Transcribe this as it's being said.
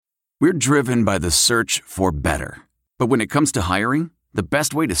We're driven by the search for better. But when it comes to hiring, the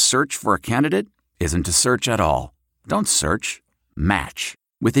best way to search for a candidate isn't to search at all. Don't search. Match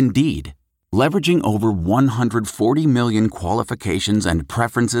with Indeed. Leveraging over 140 million qualifications and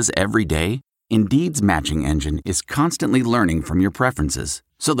preferences every day, Indeed's matching engine is constantly learning from your preferences.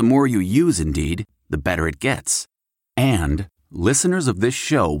 So the more you use Indeed, the better it gets. And listeners of this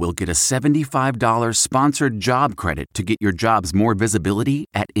show will get a $75 sponsored job credit to get your jobs more visibility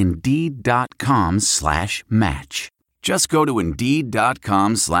at Indeed.com/match. Just go to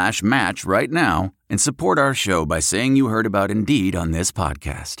Indeed.com/match right now and support our show by saying you heard about Indeed on this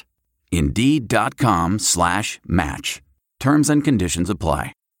podcast. Indeed.com/match. Terms and conditions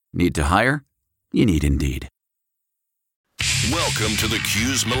apply. Need to hire? You need Indeed. Welcome to the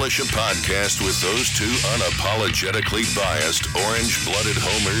Q's Militia Podcast with those two unapologetically biased, orange-blooded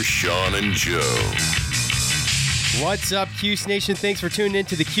homers, Sean and Joe. What's up, Q's Nation? Thanks for tuning in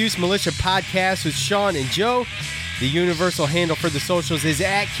to the Q's Militia Podcast with Sean and Joe. The universal handle for the socials is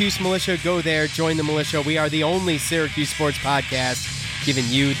at Q's Militia. Go there, join the militia. We are the only Syracuse sports podcast giving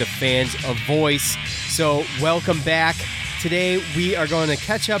you, the fans, a voice. So welcome back. Today we are going to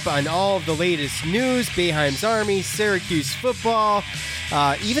catch up on all of the latest news, Boeheim's Army, Syracuse football,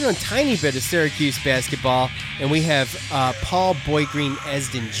 even a tiny bit of Syracuse basketball. And we have Paul Boygreen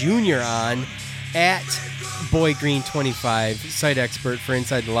Esden Jr. on at BoyGreen25, site expert for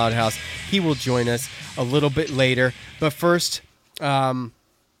Inside the Loud House. He will join us a little bit later. But first, I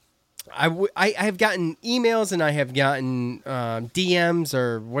have gotten emails and I have gotten DMs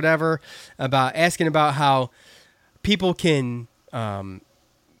or whatever about asking about how people can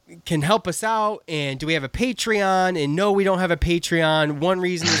help us out, and do we have a Patreon? And no, we don't have a Patreon. One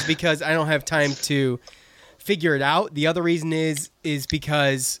reason is because I don't have time to figure it out. The other reason is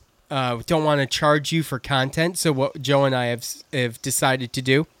because we don't want to charge you for content. So what Joe and I have decided to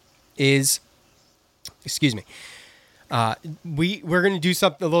do is, we're going to do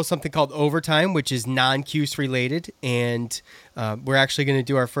a little something called Overtime, which is non-Cuse related, and we're actually going to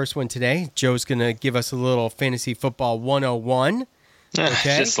do our first one today. Joe's going to give us a little fantasy football 101.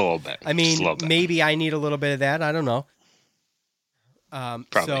 Okay, just a little bit. I mean, maybe I need a little bit of that. I don't know.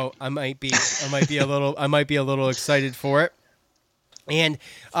 So I might be a little excited for it. And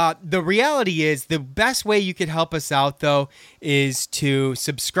the reality is, the best way you could help us out, though, is to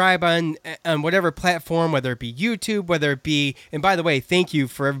subscribe on whatever platform, whether it be YouTube, whether it be... And by the way, thank you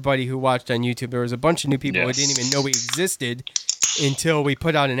for everybody who watched on YouTube. There was a bunch of new people who didn't even know we existed until we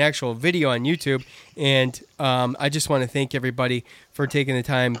put out an actual video on YouTube. And I just want to thank everybody for taking the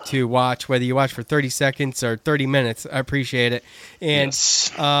time to watch, whether you watch for 30 seconds or 30 minutes. I appreciate it. And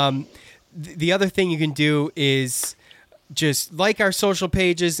the other thing you can do is... just like our social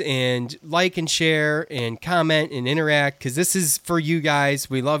pages and like and share and comment and interact, because this is for you guys.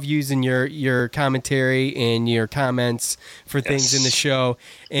 We love using your commentary and your comments for things in the show.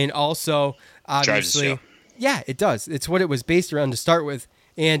 And also, obviously, yeah, it does. It's what it was based around to start with.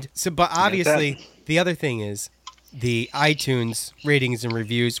 And so, but obviously, the other thing is the iTunes ratings and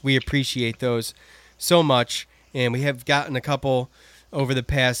reviews. We appreciate those so much. And we have gotten a couple over the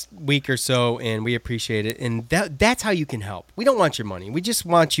past week or so, and we appreciate it. And that's how you can help. We don't want your money. We just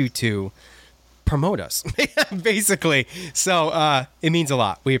want you to promote us, basically. So it means a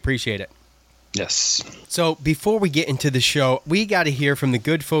lot. We appreciate it. Yes. So before we get into the show, we got to hear from the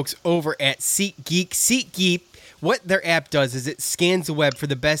good folks over at SeatGeek. SeatGeek, what their app does is it scans the web for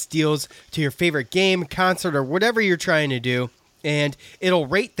the best deals to your favorite game, concert, or whatever you're trying to do. And it'll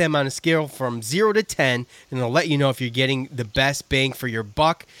rate them on a scale from 0 to 10, and it'll let you know if you're getting the best bang for your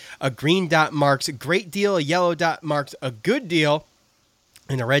buck. A green dot marks a great deal, a yellow dot marks a good deal,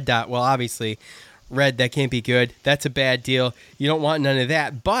 and a red dot, well, obviously, red, that can't be good. That's a bad deal. You don't want none of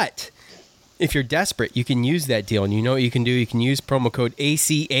that. But if you're desperate, you can use that deal. And you know what you can do? You can use promo code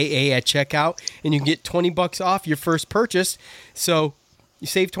ACAA at checkout, and you can get $20 off your first purchase. So you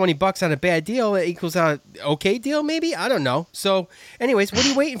save $20 on a bad deal, it equals out an okay deal, maybe? I don't know. So, anyways, what are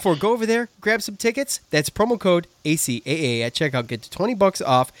you waiting for? Go over there, grab some tickets. That's promo code ACAA at checkout. Get $20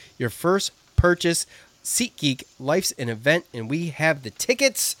 off your first purchase. SeatGeek, life's an event, and we have the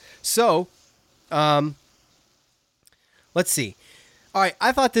tickets. So, let's see. All right,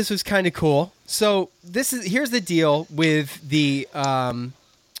 I thought this was kind of cool. So, here's the deal with the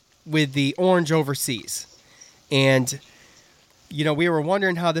Orange Overseas. And you know, we were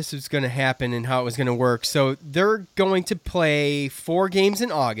wondering how this was going to happen and how it was going to work. So they're going to play 4 games in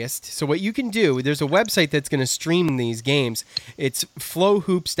August. So what you can do, there's a website that's going to stream these games. It's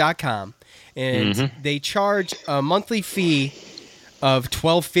flowhoops.com. And they charge a monthly fee of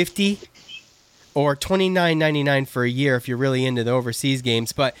 $12.50 or $29.99 for a year if you're really into the overseas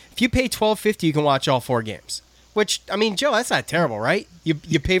games. But if you pay $12.50, you can watch all 4 games. Which, I mean, Joe, that's not terrible, right?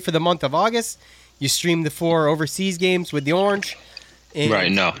 You pay for the month of August, you stream the 4 overseas games with the Orange.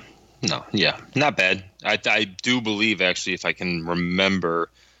 Right, no, yeah, not bad. I do believe, actually, if I can remember,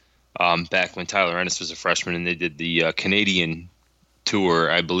 back when Tyler Ennis was a freshman and they did the Canadian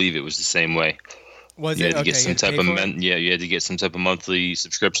tour, I believe it was the same way. Was you it? had to get some type of you had to get some type of monthly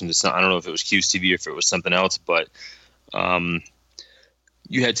subscription to some. I don't know if it was Q's TV or if it was something else, but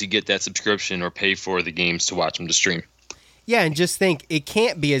you had to get that subscription or pay for the games to watch them to stream. Yeah, and just think, it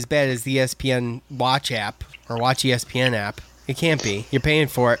can't be as bad as the ESPN Watch app or Watch ESPN app. It can't be. You're paying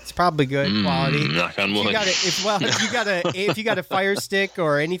for it. It's probably good quality. Knock on wood. If you got a Fire Stick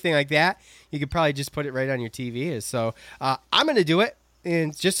or anything like that, you could probably just put it right on your TV. So I'm going to do it.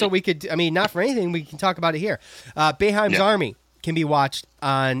 And just so we could, I mean, not for anything, we can talk about it here. Boeheim's Army can be watched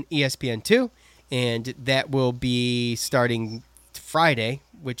on ESPN2, and that will be starting Friday,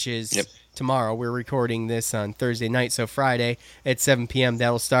 which is tomorrow. We're recording this on Thursday night, so Friday at 7 p.m.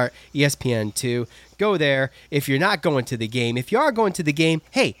 that'll start ESPN2. Go there. If you're not going to the game, if you are going to the game,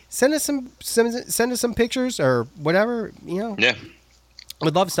 hey, send us some pictures or whatever, you know. Yeah.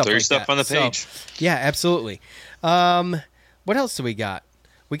 We'd love stuff like that. Stuff on the page. So, yeah, absolutely. What else do we got?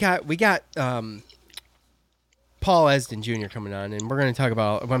 We got Paul Esden Jr. coming on, and we're going to talk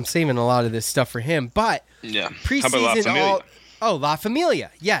about. I'm saving a lot of this stuff for him, but preseason. How about La Familia? La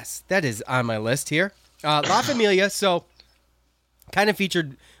Familia. Yes, that is on my list here. La Familia. So, kind of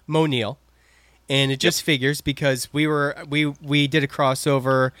featured Mo Neal, and it just figures because we did a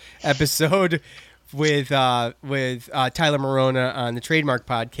crossover episode with Tyler Morona on the Trademark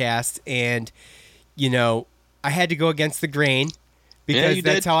podcast, and you know. I had to go against the grain because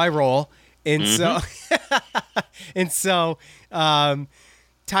that's how I roll. And so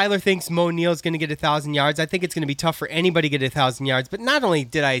Tyler thinks Mo Neal's going to get 1,000 yards. I think it's going to be tough for anybody to get 1,000 yards. But not only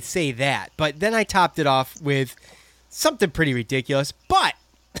did I say that, but then I topped it off with something pretty ridiculous. But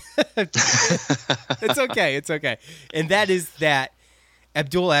it's okay. It's okay. And that is that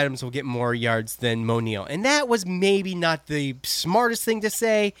Abdul Adams will get more yards than Mo Neal. And that was maybe not the smartest thing to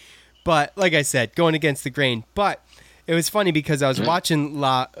say. But like I said, going against the grain. But it was funny because I was watching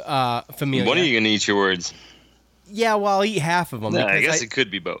La Familia. When are you going to eat your words? Yeah, well, I'll eat half of them. Nah, I guess it could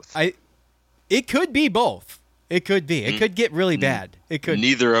be both. It could be both. It could be. It could get really bad. It could.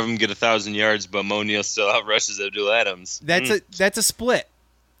 Neither of them get 1,000 yards, but Mo Neal still outrushes Abdul Adams. That's a split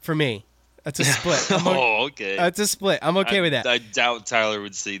for me. That's a split. Okay. That's a split. I'm okay with that. I doubt Tyler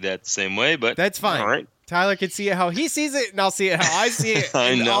would see that the same way, but that's fine. All right. Tyler can see it how he sees it, and I'll see it how I see it.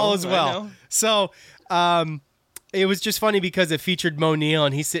 All as well. So it was just funny because it featured Mo Neal,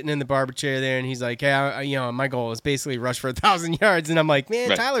 and he's sitting in the barber chair there, and he's like, "Hey, my goal is basically rush for 1,000 yards." And I'm like, "Man,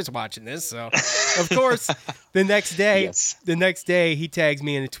 Tyler's watching this." So, of course, the next day, he tags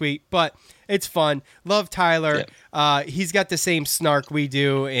me in a tweet. But it's fun. Love Tyler. Yeah. He's got the same snark we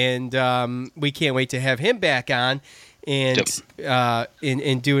do, and we can't wait to have him back on. And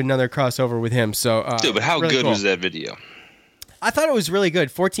do another crossover with him. So, but how really good cool. was that video? I thought it was really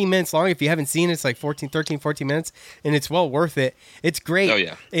good. 14 minutes long. If you haven't seen it, it's like 14 minutes, and it's well worth it. It's great. Oh,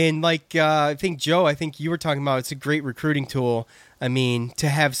 yeah. And like I think you were talking about, it's a great recruiting tool. I mean, to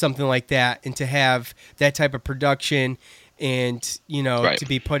have something like that and to have that type of production and, to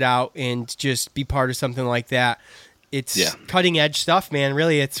be put out and just be part of something like that. It's cutting edge stuff, man.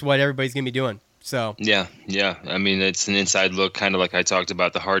 Really, it's what everybody's going to be doing. So yeah. I mean, it's an inside look, kind of like I talked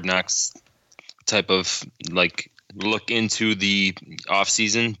about the Hard Knocks type of like look into the off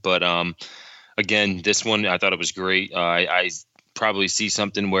season. But again, this one I thought it was great. I probably see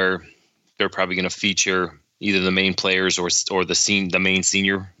something where they're probably going to feature either the main players or the main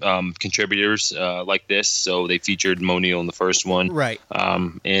senior contributors like this. So they featured Mo Neal in the first one, right?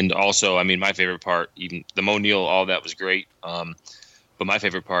 And also, I mean, my favorite part, even the Mo Neal, all that was great. But my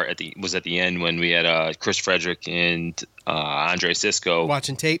favorite part was at the end when we had Chris Frederick and Andre Cisco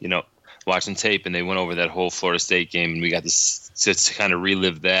watching tape. And they went over that whole Florida State game, and we got to kind of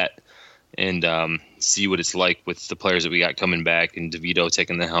relive that and see what it's like with the players that we got coming back and DeVito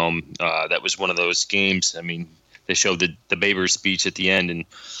taking the helm. That was one of those games. I mean, they showed the Babers speech at the end, and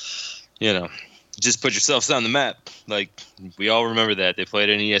just put yourselves on the map. Like, we all remember that they played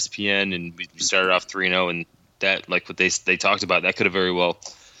on ESPN, and we started off 3-0, and that, like what they talked about, that could have very well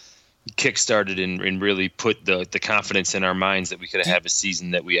kickstarted and really put the confidence in our minds that we could have a season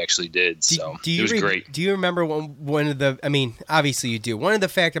that we actually did. So it was great. Do you remember one of the? I mean, obviously you do. One of the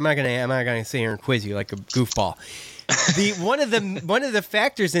factors, I'm not gonna sit here and quiz you like a goofball. One of the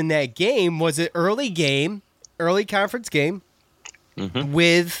factors in that game was an early conference game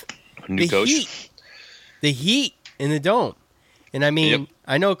with new coach. Heat. The Heat in the Dome. And I mean, Yep.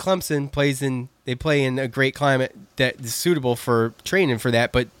 I know Clemson they play in a great climate that is suitable for training for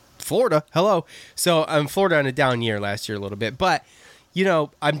that, but Florida, hello. So Florida on a down year last year a little bit. But,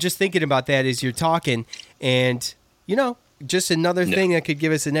 I'm just thinking about that as you're talking. And, just another thing that could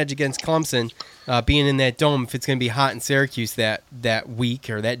give us an edge against Clemson, being in that dome if it's going to be hot in Syracuse that week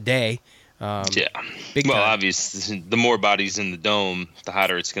or that day. Big well, time. obviously, the more bodies in the dome, the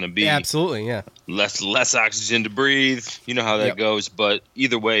hotter it's going to be. Yeah, absolutely, yeah. Less oxygen to breathe. You know how that goes. But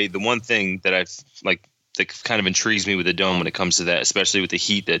either way, the one thing that that kind of intrigues me with the dome when it comes to that, especially with the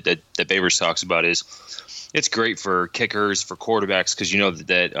heat that Babers talks about, is it's great for kickers, for quarterbacks, because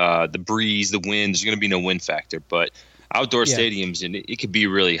that the breeze, the wind, there's going to be no wind factor. But outdoor stadiums, and it could be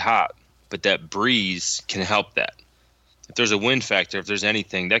really hot, but that breeze can help that. If there's a wind factor, if there's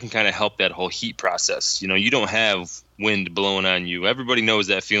anything, that can kind of help that whole heat process. You don't have wind blowing on you. Everybody knows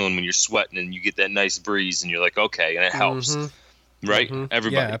that feeling when you're sweating and you get that nice breeze and you're like, okay, and it helps. Right?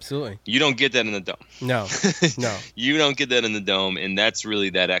 Everybody. Yeah, absolutely. You don't get that in the dome. No. You don't get that in the dome, and that's really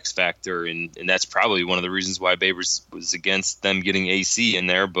that X factor, and that's probably one of the reasons why Babers was against them getting AC in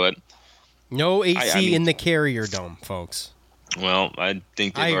there, but no AC in the Carrier Dome, folks. Well, I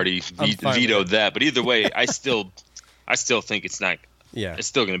think they've already vetoed that, but either way, I still think it's not. Yeah, it's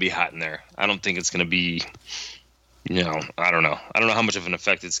still going to be hot in there. I don't think it's going to be. I don't know. I don't know how much of an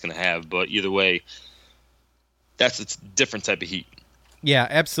effect it's going to have, but either way, that's a different type of heat. Yeah,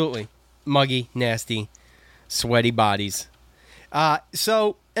 absolutely. Muggy, nasty, sweaty bodies.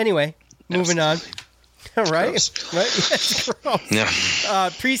 So anyway, moving on. Right? Gross. Right? Yes, gross. Yeah.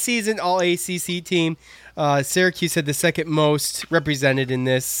 Preseason All ACC team. Syracuse had the second most represented in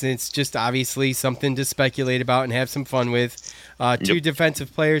this. It's just obviously something to speculate about and have some fun with. Two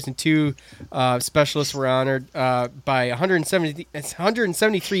defensive players and two specialists were honored by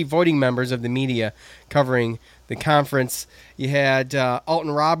 173 voting members of the media covering the conference. You had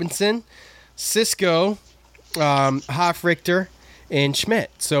Alton Robinson, Cisco, Hofrichter, and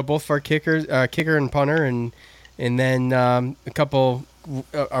Schmidt. So both for kicker and punter, and then a couple.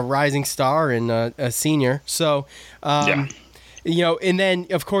 A rising star and a senior. So, and then,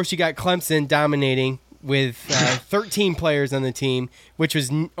 of course, you got Clemson dominating with 13 players on the team, which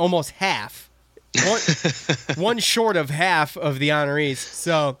was almost half. One short of half of the honorees.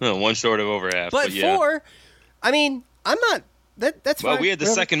 So one short of over half. But four, I mean, I'm not. That's well, fine. We had the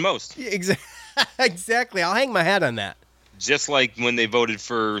second most. Exactly. I'll hang my hat on that. Just like when they voted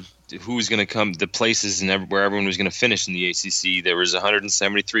for who's going to come, the places and where everyone was going to finish in the ACC, there was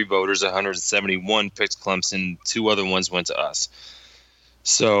 173 voters, 171 picked Clemson, 2 other ones went to us.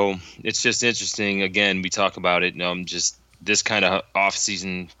 So it's just interesting. Again, we talk about it. Just this kind of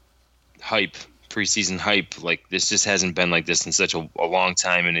off-season hype, preseason hype, like this just hasn't been like this in such a long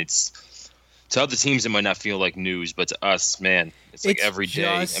time, and it's to other teams it might not feel like news, but to us, man, it's like every day.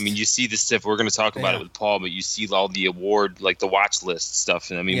 I mean, you see this stuff. We're going to talk about it with Paul, but you see all the award, like the watch list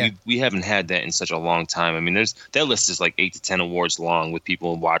stuff. And I mean, we haven't had that in such a long time. I mean, that list is like 8 to 10 awards long with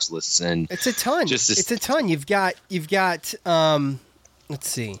people in watch lists, and it's a ton. It's a ton. You've got. Let's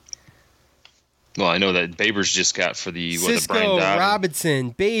see. Well, I know that Babers just got for the Cisco, the Brian Dobbin.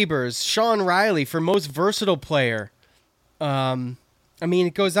 Robinson, Babers, Sean Riley for most versatile player. I mean,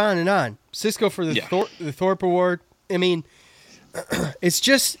 it goes on and on. Cisco for the Thorpe Award. I mean, it's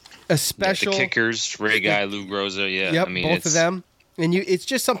just a special. The kickers, Ray Guy, Lou Groza. Yeah, yep, I mean, both of them. And it's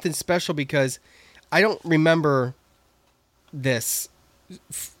just something special because I don't remember this.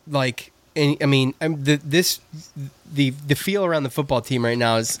 Like, I mean, the feel around the football team right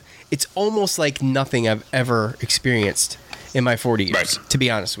now it's almost like nothing I've ever experienced in my 40 years. To be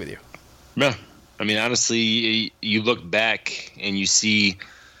honest with you. Yeah. I mean, honestly, you look back and you see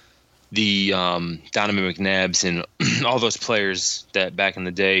the Donovan McNabbs and all those players that back in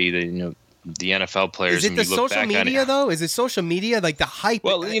the day, the NFL players. Is it the social media, though? Is it social media, like the hype?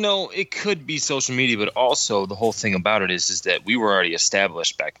 Well, it could be social media, but also the whole thing about it is that we were already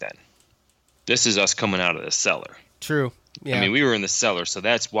established back then. This is us coming out of the cellar. True. Yeah. I mean, we were in the cellar, so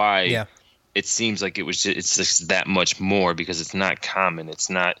that's why it seems like it's just that much more because it's not common.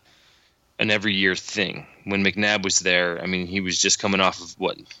 It's not an every year thing. When McNabb was there, I mean, he was just coming off of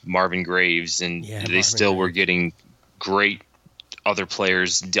Marvin Graves, and they still were getting great other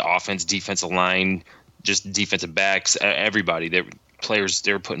players, offense, defensive line, just defensive backs, everybody. They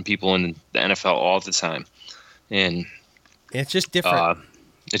were putting people in the NFL all the time, and it's just different.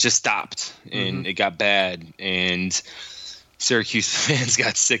 It just stopped, and it got bad, and Syracuse fans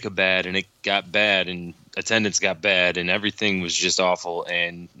got sick of bad, and it got bad, and attendance got bad, and everything was just awful.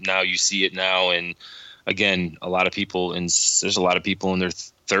 And now you see it now, and again, there's a lot of people in their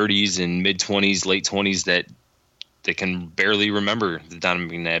 30s and mid 20s, late 20s that they can barely remember the Donovan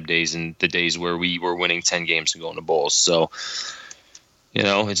McNabb days and the days where we were winning 10 games and going to bowls. So,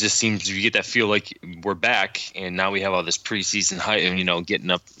 it just seems you get that feel like we're back, and now we have all this preseason hype, and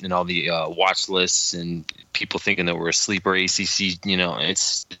getting up in all the watch lists and people thinking that we're a sleeper ACC.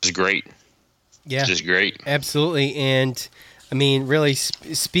 It's great. Yeah, it's just great. Absolutely. And I mean, really,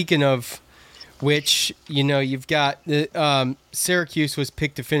 speaking of which, you've got the Syracuse was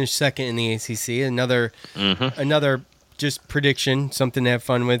picked to finish second in the ACC. Another just prediction, something to have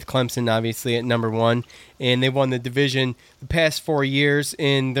fun with. Clemson, obviously, at number 1, and they won the division the past 4 years,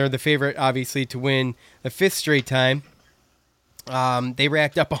 and they're the favorite, obviously, to win the 5th straight time. They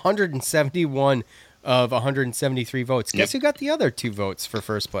racked up 171 of 173 votes. Guess who got the other 2 votes for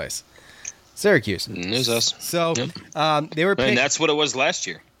first place? Syracuse. It was us. So they were picked. And that's what it was last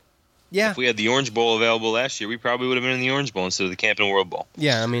year. Yeah. If we had the Orange Bowl available last year, we probably would have been in the Orange Bowl instead of the Camping World Bowl.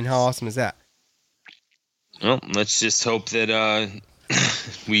 Yeah, I mean, how awesome is that? Well, let's just hope that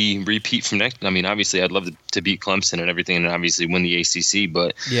we repeat from next. I mean, obviously, I'd love to beat Clemson and everything, and obviously win the ACC.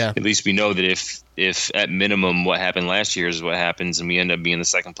 But at least we know that if at minimum what happened last year is what happens, and we end up being the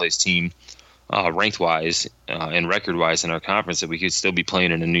second place team, ranked wise and record wise in our conference, that we could still be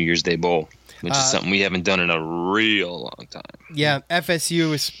playing in a New Year's Day Bowl, which is something we haven't done in a real long time. Yeah,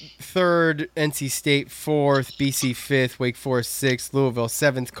 FSU is 3rd, NC State 4th, BC 5th, Wake Forest 6th, Louisville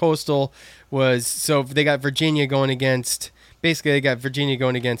 7th. Coastal was, so they got Virginia going against, basically they got Virginia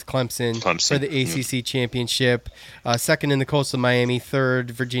going against Clemson for the ACC championship. 2nd in the Coastal, Miami.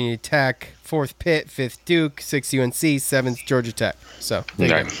 3rd, Virginia Tech. 4th, Pitt. 5th, Duke. 6th, UNC. 7th, Georgia Tech. So,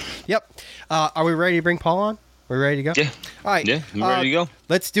 there you go. Yep. Are we ready to bring Paul on? We're ready to go? Yeah. All right. Yeah, we're ready to go.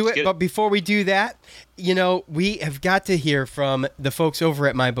 Let's do it. But before we do that, we have got to hear from the folks over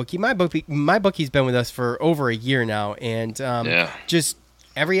at MyBookie. MyBookie's been with us for over a year now, and just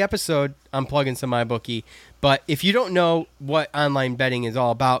every episode I'm plugging some MyBookie. But if you don't know what online betting is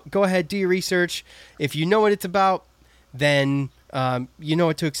all about, go ahead, do your research. If you know what it's about, then you know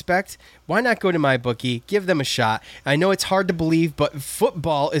what to expect. Why not go to MyBookie? Give them a shot. I know it's hard to believe, but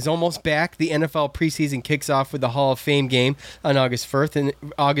football is almost back. The NFL preseason kicks off with the Hall of Fame game on August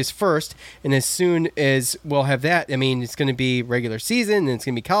 1st, and as soon as we'll have that, I mean, it's going to be regular season, and it's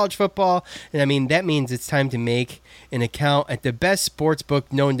going to be college football, and I mean, that means it's time to make an account at the best sports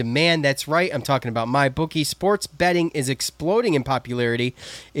book known to man. That's right, I'm talking about MyBookie. Sports betting is exploding in popularity.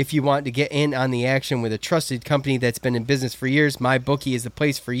 If you want to get in on the action with a trusted company that's been in business for years, MyBookie is the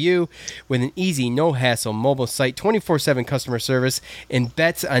place for you. With an easy, no-hassle mobile site, 24/7 customer service, and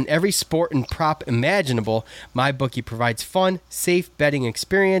bets on every sport and prop imaginable, MyBookie provides fun, safe betting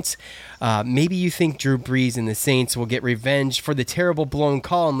experience. Maybe you think Drew Brees and the Saints will get revenge for the terrible blown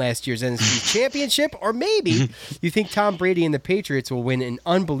call in last year's NFC Championship, or maybe you think Tom Brady and the Patriots will win an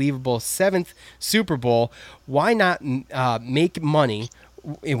unbelievable 7th Super Bowl. Why not make money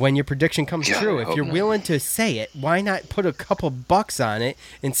when your prediction comes true? If you're willing to say it, why not put a couple bucks on it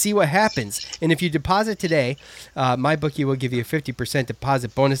and see what happens? And if you deposit today, MyBookie will give you a 50%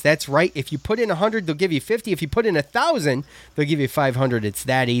 deposit bonus. That's right. If you put in 100, they'll give you 50. If you put in 1,000, they'll give you 500. It's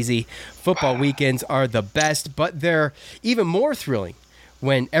that easy. Football weekends are the best, but they're even more thrilling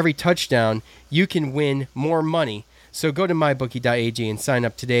when every touchdown you can win more money. So go to mybookie.ag and sign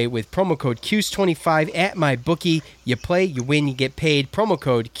up today with promo code CUES25 at MyBookie. You play, you win, you get paid. Promo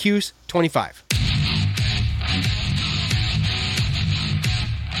code CUES25.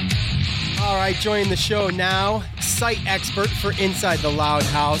 All right, joining the show now, site expert for Inside the Loud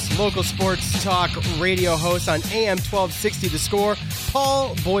House, local sports talk radio host on AM 1260 The Score,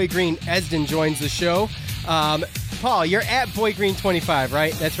 Paul Boygreen Esden joins the show. Paul, you're at Boygreen25,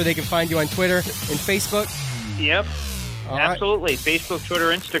 right? That's where they can find you on Twitter and Facebook? Yep. All absolutely. Right. Facebook, Twitter,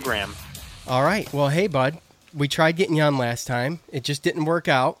 Instagram. All right. Well, hey, bud. We tried getting you on last time. It just didn't work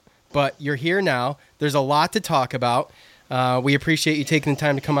out, but you're here now. There's a lot to talk about. We appreciate you taking the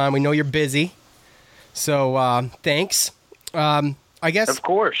time to come on. We know you're busy, so thanks. I guess. Of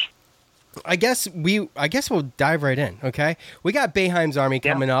course. I guess we'll dive right in. Okay. We got Boeheim's Army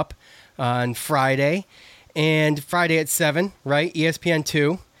coming up on Friday, and Friday at 7, right? ESPN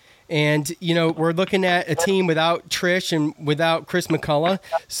 2. And, we're looking at a team without Trish and without Chris McCullough.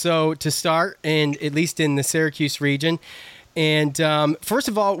 So to start, and at least in the Syracuse region. And first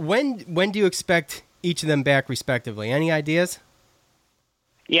of all, when do you expect each of them back respectively? Any ideas?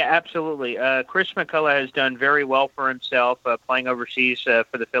 Yeah, absolutely. Chris McCullough has done very well for himself playing overseas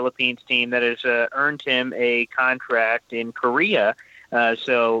for the Philippines team that has earned him a contract in Korea.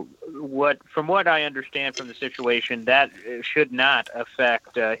 So from what I understand from the situation, that should not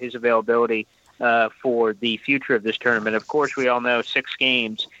affect his availability for the future of this tournament. Of course, we all know 6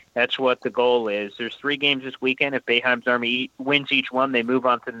 games. That's what the goal is. There's 3 games this weekend. If Boeheim's Army wins each one, they move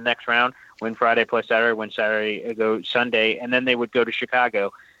on to the next round. Win Friday, play Saturday. Win Saturday, go Sunday, and then they would go to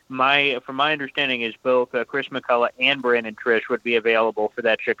Chicago. From my understanding, is both Chris McCullough and Brandon Triche would be available for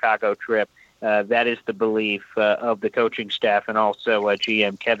that Chicago trip. That is the belief of the coaching staff and also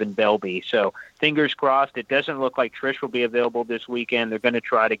GM Kevin Belby. So fingers crossed. It doesn't look like Triche will be available this weekend. They're going to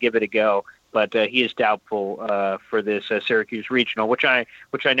try to give it a go, but he is doubtful for this Syracuse Regional, which I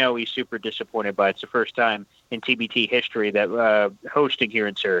know he's super disappointed by. It's the first time in TBT history that hosting here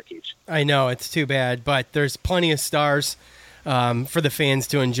in Syracuse. I know, it's too bad, but there's plenty of stars for the fans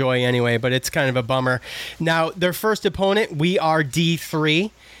to enjoy anyway, but it's kind of a bummer. Now, their first opponent, we are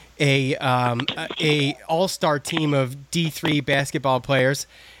D3. A all-star team of D3 basketball players,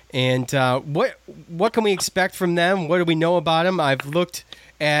 and what can we expect from them? What do we know about them? I've looked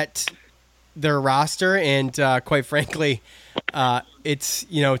at their roster, and quite frankly, it's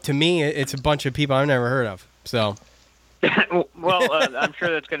to me it's a bunch of people I've never heard of. So, well, I'm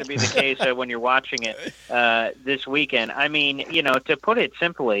sure that's going to be the case when you're watching it this weekend. I mean, to put it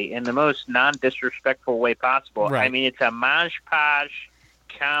simply, in the most non-disrespectful way possible, right. I mean, it's a mosh-posh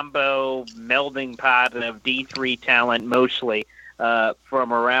combo melding pot of D3 talent, mostly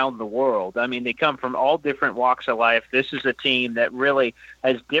from around the world. I mean, they come from all different walks of life. This is a team that really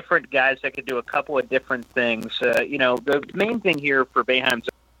has different guys that can do a couple of different things. The main thing here for Boeheim's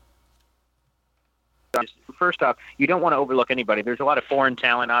is, first off, you don't want to overlook anybody. There's a lot of foreign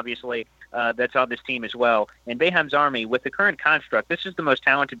talent, obviously, that's on this team as well. And Boeheim's Army, with the current construct, this is the most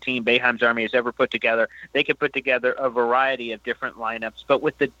talented team Boeheim's Army has ever put together. They can put together a variety of different lineups, but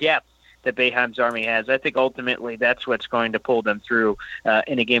with the depth that Boeheim's Army has, I think ultimately that's what's going to pull them through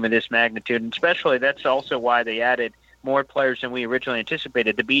in a game of this magnitude. And especially that's also why they added more players than we originally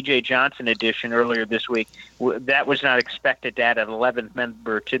anticipated. The B.J. Johnson addition earlier this week, that was not expected to add an 11th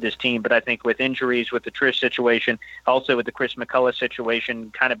member to this team, but I think with injuries, with the Triche situation, also with the Chris McCullough situation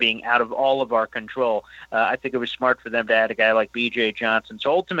kind of being out of all of our control, I think it was smart for them to add a guy like B.J. Johnson.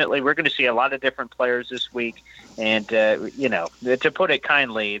 So ultimately, we're going to see a lot of different players this week, and, to put it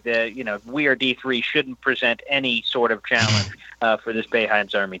kindly, we are D3 shouldn't present any sort of challenge for this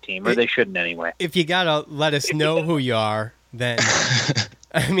Boeheim's Army team, or they shouldn't anyway. If you got to let us know who you are, then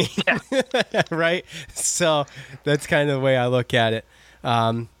I mean, right? So that's kind of the way I look at it.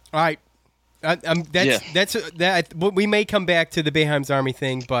 All right, we may come back to the Boeheim's Army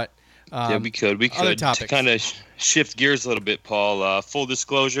thing, but we could to kind of shift gears a little bit, Paul. Full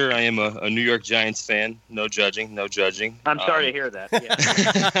disclosure, I am a New York Giants fan. No judging. I'm sorry to hear that.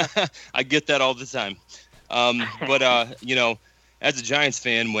 Yeah. I get that all the time. But as a Giants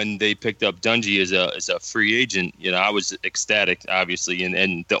fan, when they picked up Dungey as a free agent, I was ecstatic, obviously,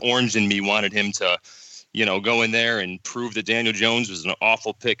 and the orange in me wanted him to, go in there and prove that Daniel Jones was an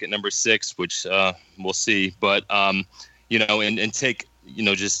awful pick at number 6, which we'll see. But and take,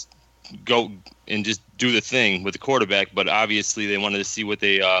 just go and just do the thing with the quarterback. But obviously, they wanted to see what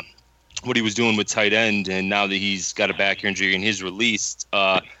he was doing with tight end, and now that he's got a back injury and he's released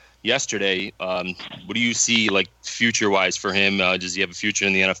yesterday, what do you see future-wise for him? Does he have a future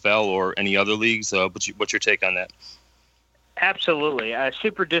in the NFL or any other leagues? What's your take on that? Absolutely.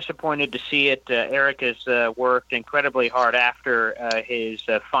 Super disappointed to see it. Eric has worked incredibly hard after his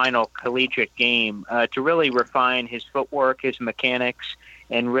final collegiate game to really refine his footwork, his mechanics,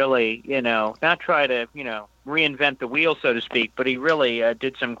 and really, not try to, reinvent the wheel, so to speak, but he really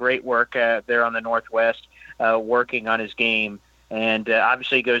did some great work there on the Northwest working on his game. And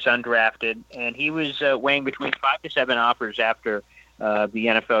obviously goes undrafted. And he was weighing between 5 to 7 offers after the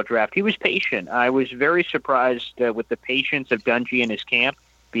NFL draft. He was patient. I was very surprised with the patience of Dungey in his camp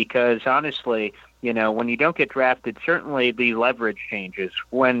because, honestly, when you don't get drafted, certainly the leverage changes.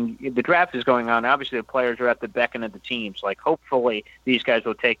 When the draft is going on, obviously the players are at the beckon of the teams. Hopefully these guys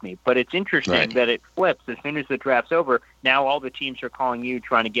will take me. But it's interesting that it flips. As soon as the draft's over, now all the teams are calling you,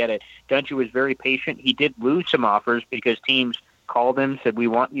 trying to get it. Dungey was very patient. He did lose some offers because teams called him, said, "We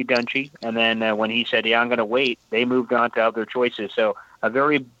want you, Dungey." And then when he said, "Yeah, I'm going to wait," they moved on to other choices. So a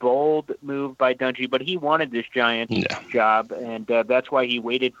very bold move by Dungey, but he wanted this Giants job, and that's why he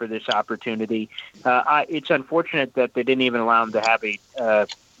waited for this opportunity. It's unfortunate that they didn't even allow him to have a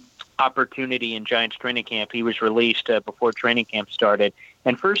opportunity in Giants training camp. He was released before training camp started.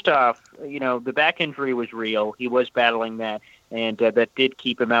 And first off, the back injury was real. He was battling that, and that did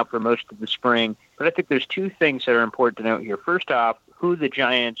keep him out for most of the spring. But I think there's 2 things that are important to note here. First off, who the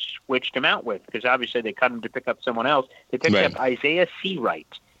Giants switched him out with, because obviously they cut him to pick up someone else. They picked up Isaiah Seawright,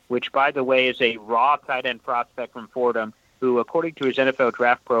 which, by the way, is a raw tight end prospect from Fordham. who, according to his NFL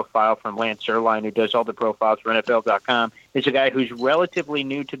draft profile from Lance Zierlein, who does all the profiles for NFL.com, is a guy who's relatively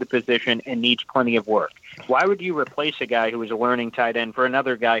new to the position and needs plenty of work. Why would you replace a guy who is a learning tight end for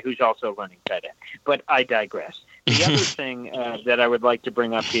another guy who's also a learning tight end? But I digress. The other thing that I would like to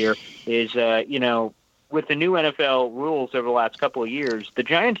bring up here is, with the new NFL rules over the last couple of years, the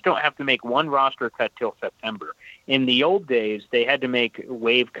Giants don't have to make one roster cut till September. In the old days, they had to make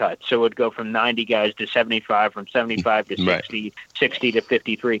wave cuts, so it would go from 90 guys to 75, from 75 to 60, right. 60 to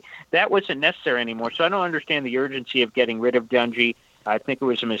 53. That wasn't necessary anymore, so I don't understand the urgency of getting rid of Dungy. I think it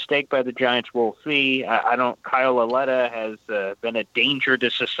was a mistake by the Giants. We'll see. Kyle Lauletta has been a danger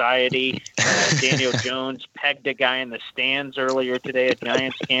to society. Daniel Jones pegged a guy in the stands earlier today at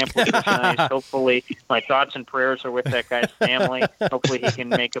Giants camp, which was nice. Hopefully, my thoughts and prayers are with that guy's family. Hopefully he can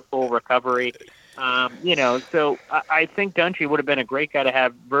make a full recovery. So I think Dungy would have been a great guy to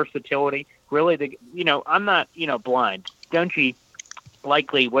have versatility. Really, I'm not, blind. Dungy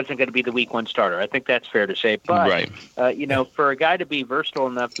likely wasn't going to be the week one starter. I think that's fair to say. But, right. For a guy to be versatile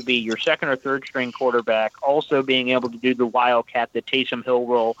enough to be your second or third string quarterback, also being able to do the Wildcat, the Taysom Hill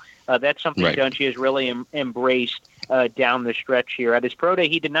role, that's something right. Dungy has really embraced down the stretch here. At his pro day,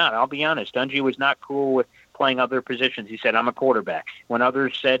 he did not. I'll be honest. Dungy was not cool with playing other positions. He said, I'm a quarterback. When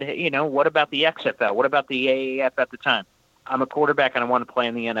others said, hey, what about the XFL? What about the AAF at the time? I'm a quarterback and I want to play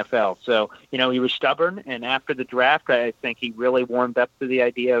in the NFL. So, he was stubborn. And after the draft, I think he really warmed up to the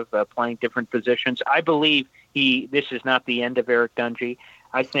idea of playing different positions. I believe this is not the end of Eric Dungy.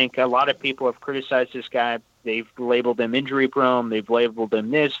 I think a lot of people have criticized this guy. They've labeled him injury prone. They've labeled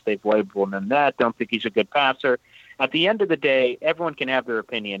him this. They've labeled him that. Don't think he's a good passer. At the end of the day, everyone can have their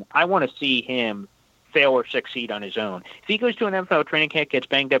opinion. I want to see him fail or succeed on his own. If he goes to an NFL training camp, gets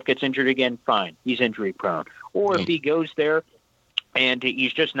banged up, gets injured again, fine. He's injury prone. Or if he goes there and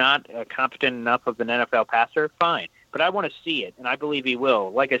he's just not competent enough of an NFL passer, fine. But I want to see it, and I believe he will.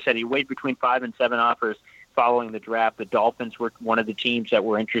 Like I said, he weighed between 5 and 7 offers following the draft. The Dolphins were one of the teams that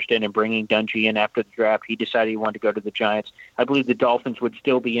were interested in bringing Dungy in after the draft. He decided he wanted to go to the Giants. I believe the Dolphins would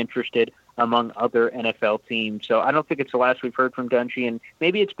still be interested among other NFL teams. So I don't think it's the last we've heard from Dungy, and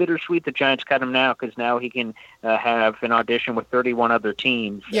maybe it's bittersweet the Giants cut him now because now he can have an audition with 31 other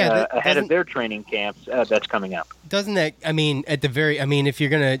teams ahead of their training camps that's coming up. Doesn't that, if you're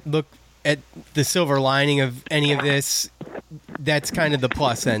going to look at the silver lining of any of this, that's kind of the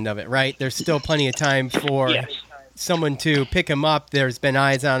plus end of it, right? There's still plenty of time for someone to pick him up. There's been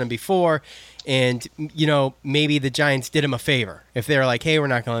eyes on him before, and, maybe the Giants did him a favor. If they're like, hey, we're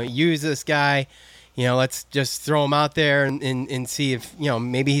not going to use this guy, let's just throw him out there and see if,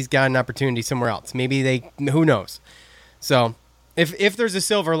 maybe he's got an opportunity somewhere else. Maybe who knows? So if there's a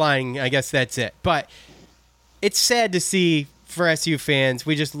silver lining, I guess that's it. But it's sad to see for SU fans.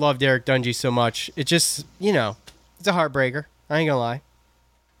 We just loved Eric Dungy so much. It just, it's a heartbreaker. I ain't gonna lie.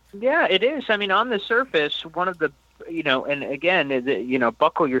 Yeah, it is. On the surface, one of the, and again,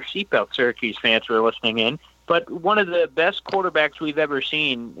 buckle your seatbelt, Syracuse fans who are listening in, but one of the best quarterbacks we've ever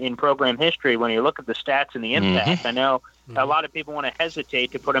seen in program history when you look at the stats and the impact. Mm-hmm. I know a lot of people want to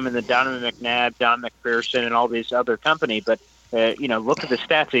hesitate to put him in the Donovan McNabb, Don McPherson, and all these other company, but, look at the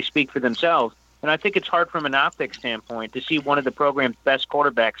stats. They speak for themselves. And I think it's hard from an optics standpoint to see one of the program's best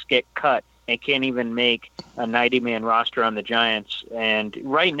quarterbacks get cut and can't even make a 90-man roster on the Giants. And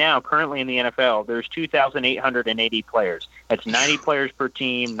right now, currently in the NFL, there's 2,880 players. That's 90 players per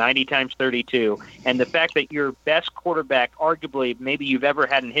team, 90 times 32. And the fact that your best quarterback, arguably maybe you've ever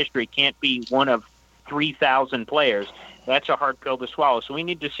had in history, can't be one of 3,000 players, that's a hard pill to swallow. So we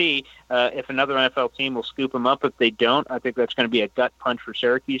need to see if another NFL team will scoop him up. If they don't, I think that's going to be a gut punch for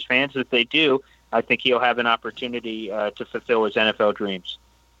Syracuse fans. If they do, I think he'll have an opportunity to fulfill his NFL dreams.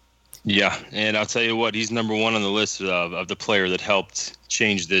 Yeah, and I'll tell you what, he's number one on the list of the player that helped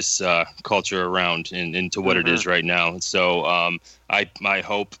change this culture around into what it is right now. So I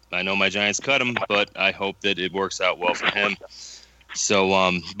hope, I know my Giants cut him, but I hope that it works out well for him.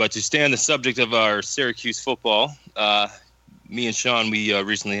 So, but to stay on the subject of our Syracuse football, me and Sean, we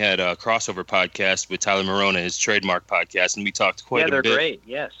recently had a crossover podcast with Tyler Morona, his trademark podcast, and we talked quite a bit. Yeah, they're great.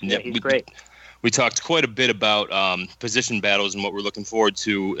 Yes, he's great. We talked quite a bit about position battles and what we're looking forward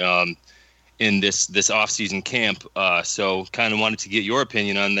to in this off-season camp. So kind of wanted to get your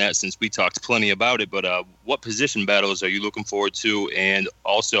opinion on that since we talked plenty about it. But what position battles are you looking forward to? And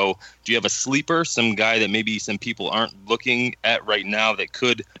also, do you have a sleeper, some guy that maybe some people aren't looking at right now that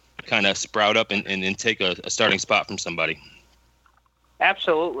could kind of sprout up and take a starting spot from somebody?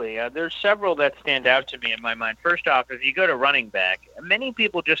 Absolutely. There's several that stand out to me in my mind. First off, if you go to running back, many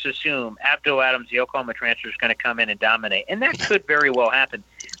people just assume Abdul Adams, the Oklahoma transfer, is going to come in and dominate, and that could very well happen.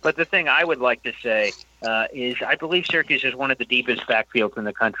 But the thing I would like to say is I believe Syracuse is one of the deepest backfields in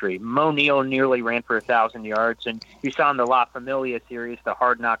the country. Mo Neal nearly ran for 1,000 yards, and you saw in the La Familia series, the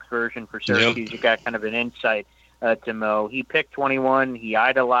Hard Knocks version for Syracuse, you got kind of an insight to Mo. He picked 21. He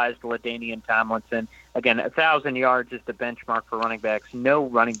idolized LaDainian Tomlinson. Again, 1,000 yards is the benchmark for running backs. No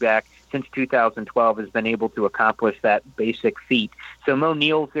running back since 2012 has been able to accomplish that basic feat. So Mo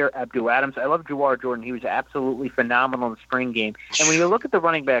Neal's there, Abdul Adams. I love Jawar Jordan. He was absolutely phenomenal in the spring game. And when you look at the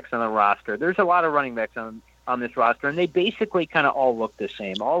running backs on the roster, there's a lot of running backs on this roster, and they basically kind of all look the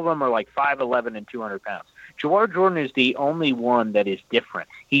same. All of them are like 5'11" and 200 pounds. Jawar Jordan is the only one that is different.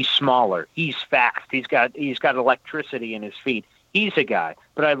 He's smaller. He's fast. He's got electricity in his feet. He's a guy.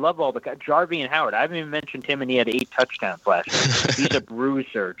 But I love all the guys. Jarvian Howard. I haven't even mentioned him, and he had 8 touchdowns last year. He's a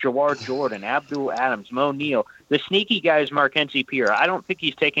bruiser. Jawar Jordan, Abdul Adams, Mo Neal. The sneaky guy is Markenzie Pierre. I don't think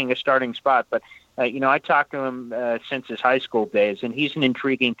he's taking a starting spot, but I talked to him since his high school days, and he's an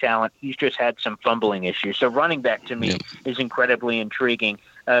intriguing talent. He's just had some fumbling issues. So running back to me is incredibly intriguing.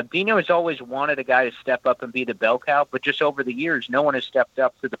 Dino has always wanted a guy to step up and be the bell cow, but just over the years, no one has stepped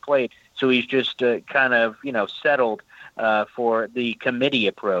up to the plate. So he's just kind of, settled for the committee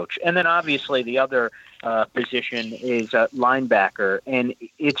approach. And then obviously the other position is linebacker, and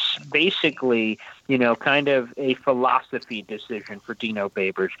it's basically, kind of a philosophy decision for Dino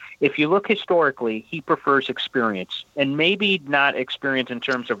Babers. If you look historically, he prefers experience, and maybe not experience in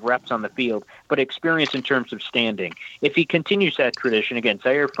terms of reps on the field, but experience in terms of standing. If he continues that tradition, again,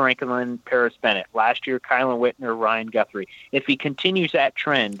 Zaire Franklin, Paris Bennett, last year, Kylan Whitner, Ryan Guthrie, if he continues that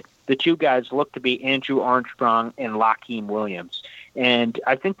trend, the two guys look to be Andrew Armstrong and Lakeem Williams. And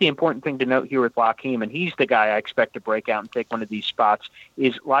I think the important thing to note here with Lakeem, and he's the guy I expect to break out and take one of these spots,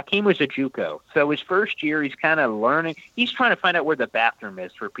 is Lakeem was a JUCO. So his first year, he's kind of learning. He's trying to find out where the bathroom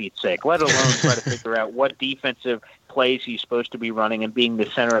is, for Pete's sake, let alone try to figure out what defensive plays he's supposed to be running and being the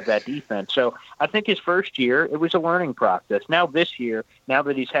center of that defense. So I think his first year, it was a learning process. Now this year, now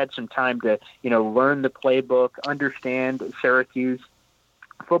that he's had some time to, learn the playbook, understand Syracuse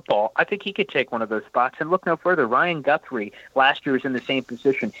football, I think he could take one of those spots. And look no further, Ryan Guthrie last year was in the same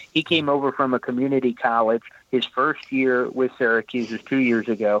position. He came over from a community college. His first year with Syracuse was 2 years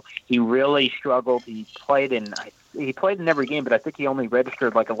ago. He really struggled. He played in every game, but I think he only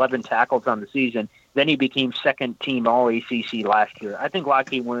registered like 11 tackles on the season. Then he became second-team All-ACC last year. I think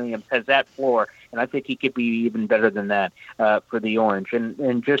Lakeem Williams has that floor, and I think he could be even better than that for the Orange.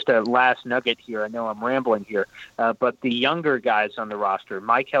 And just a last nugget here, I know I'm rambling here, but the younger guys on the roster,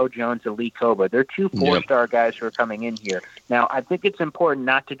 Michael Jones and Lee Koba, they're two four-star guys who are coming in here. Now, I think it's important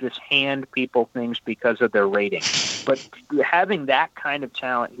not to just hand people things because of their rating, but having that kind of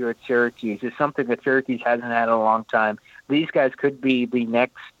talent here at Syracuse is something that Syracuse hasn't had in a long time. These guys could be the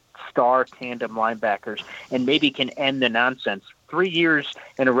next star tandem linebackers and maybe can end the nonsense. 3 years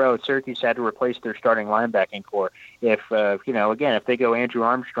in a row, Syracuse had to replace their starting linebacking core. If if they go Andrew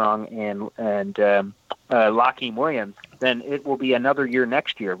Armstrong and Lakeem Williams, then it will be another year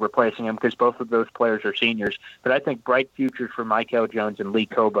next year replacing him because both of those players are seniors. But I think bright futures for Michael Jones and Lee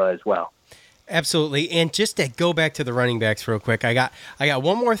Koba as well. Absolutely. And just to go back to the running backs real quick, I got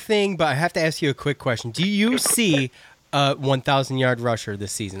one more thing, but I have to ask you a quick question. Do you see a 1,000-yard rusher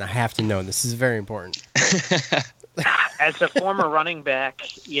this season? I have to know. This is very important. As a former running back,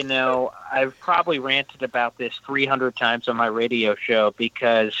 I've probably ranted about this 300 times on my radio show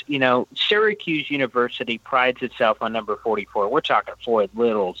because, Syracuse University prides itself on number 44. We're talking Floyd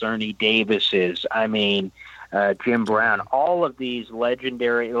Littles, Ernie Davises, Jim Brown, all of these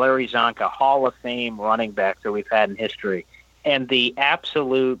legendary, Larry Zonka, Hall of Fame running backs that we've had in history. And the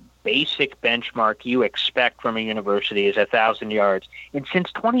absolute basic benchmark you expect from a university is 1,000 yards. And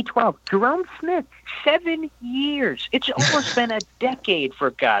since 2012, Jerome Smith, 7 years. It's almost been a decade,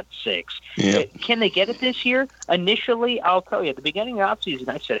 for God's sakes. Yeah. Can they get it this year? Initially, I'll tell you, at the beginning of the offseason,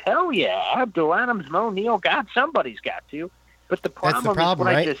 I said, hell yeah, Abdul Adams, Mo Neal, God, somebody's got to. But the problem is what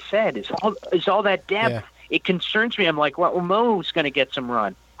right? I just said, is all that depth. Yeah. It concerns me. I'm like, well, Mo's going to get some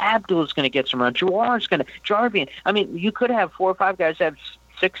run. Abdul's going to get some run. Jawar's going to. Jarvian. I mean, you could have 4 or 5 guys have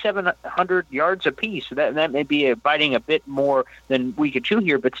 600-700 yards apiece. That may be biting a bit more than we could chew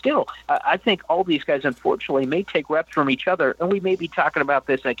here, but still, I think all these guys, unfortunately, may take reps from each other, and we may be talking about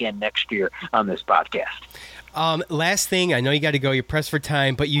this again next year on this podcast. Last thing, I know you got to go. You're pressed for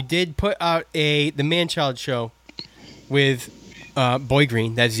time, but you did put out the Man-Child show with Boy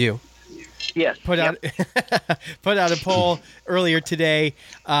Green. That's you. Yes. Put out a poll earlier today,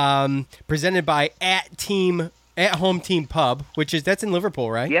 presented by At Home Team Pub, that's in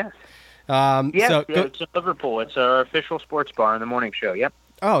Liverpool, right? Yes. It's in Liverpool. It's our official sports bar in the morning show. Yep.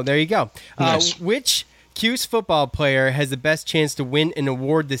 Oh, there you go. Nice. Which Syracuse football player has the best chance to win an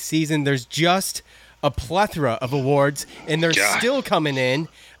award this season? There's just a plethora of awards, and they're still coming in.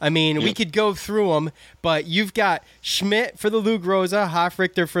 I mean, we could go through them, but you've got Schmidt for the Lou Groza,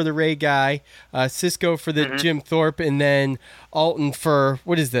 Hofrichter for the Ray Guy, Cisco for the Jim Thorpe, and then Alton for,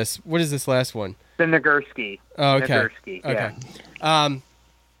 what is this? What is this last one? The Nagurski. Oh, okay. Nagurski, okay.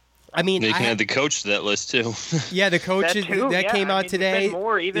 I mean, They can add the coach to that list, too. Yeah, the coach that came out today.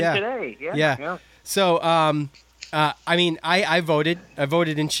 More even today. Yeah. So, I mean, I voted. I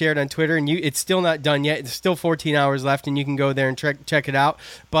voted and shared on Twitter, and it's still not done yet. There's still 14 hours left, and you can go there and check it out.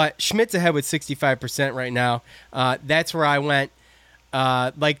 But Schmidt's ahead with 65% right now. That's where I went.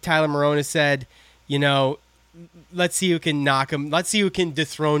 Like Tyler Morona said, let's see who can knock him. Let's see who can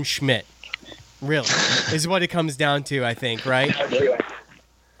dethrone Schmidt. Really, is what it comes down to, I think, right?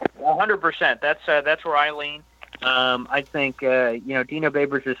 100%. That's where I lean. I think, Dino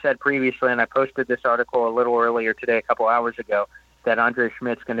Babers has said previously, and I posted this article a little earlier today, a couple hours ago, that Andre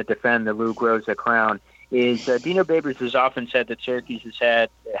Schmidt's going to defend the Lou Groza crown. Dino Babers has often said that Syracuse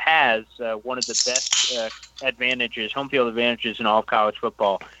has one of the best advantages, home field advantages in all of college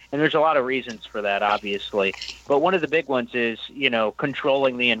football. And there's a lot of reasons for that, obviously. But one of the big ones is,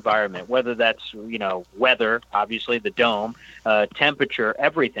 controlling the environment, whether that's, weather, obviously, the dome, temperature,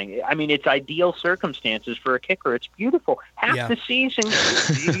 everything. I mean, it's ideal circumstances for a kicker. It's beautiful. Half the season,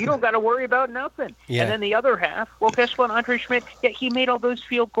 you don't got to worry about nothing. Yeah. And then the other half, well, guess what? Andre Schmidt, he made all those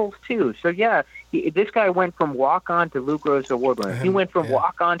field goals, too. So, this guy went from walk-on to Lou Groza award winner. He went from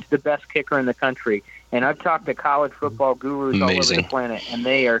walk-on to the best kicker in the country. And I've talked to college football gurus all over the planet, and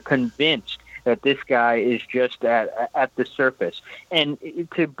they are convinced that this guy is just at the surface. And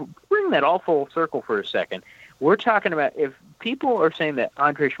to bring that all full circle for a second, we're talking about if people are saying that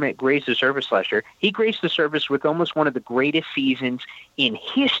Andre Schmidt graced the surface last year, he graced the surface with almost one of the greatest seasons in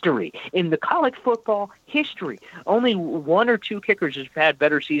history, in the college football history. Only one or two kickers have had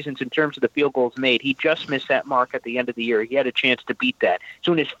better seasons in terms of the field goals made. He just missed that mark at the end of the year. He had a chance to beat that.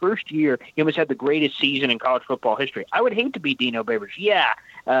 So in his first year, he almost had the greatest season in college football history. I would hate to be Dino Babers.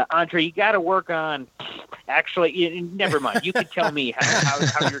 Andre, you got to work on. Actually, never mind. You can tell me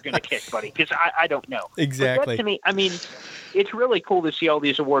how you're going to kick, buddy, because I don't know. Exactly. But to me, I mean, it's really cool to see all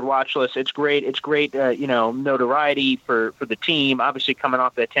these award watch lists. It's great. It's great, notoriety for the team. Obviously, coming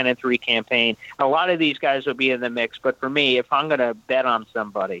off that 10-3 campaign, a lot of these guys will be in the mix. But for me, if I'm going to bet on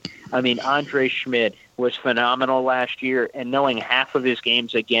somebody, I mean, Andre Schmidt was phenomenal last year, and knowing half of his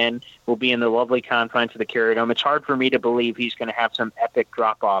games again will be in the lovely confines of the Carrier Dome, it's hard for me to believe he's going to have some epic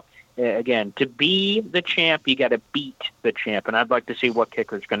drop-off. Again, to be the champ, you got to beat the champ, and I'd like to see what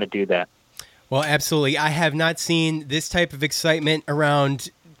kicker's going to do that. Well, absolutely. I have not seen this type of excitement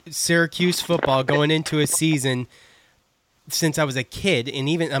around Syracuse football going into a season since I was a kid, and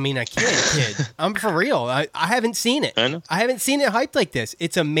even, a kid. I'm for real. I haven't seen it. I know. I haven't seen it hyped like this.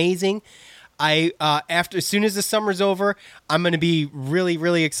 It's amazing. As soon as the summer's over, I'm going to be really,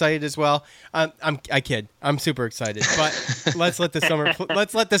 really excited as well. I kid. I'm super excited, but let's let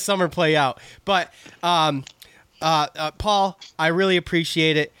the summer play out. But Paul, I really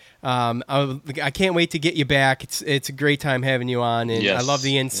appreciate it. I can't wait to get you back. It's a great time having you on, and yes, I love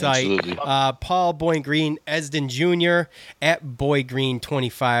the insight. Absolutely. Paul Boyd Green, Esden Jr. at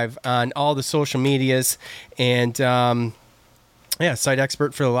BoydGreen25 on all the social medias, and site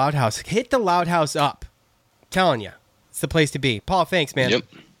expert for the Loud House. Hit the Loud House up. I'm telling you, it's the place to be. Paul, thanks, man. Yep.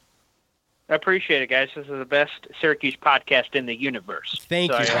 I appreciate it, guys. This is the best Syracuse podcast in the universe.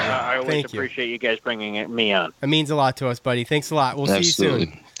 Thank you, buddy. I always appreciate you guys bringing me on. It means a lot to us, buddy. Thanks a lot. We'll see you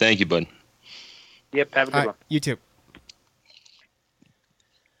soon. Thank you, bud. Yep, have a good one. You too.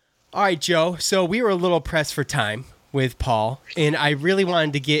 All right, Joe. So we were a little pressed for time with Paul, and I really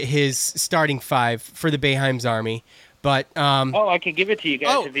wanted to get his starting five for the Boeheim's Army. But I can give it to you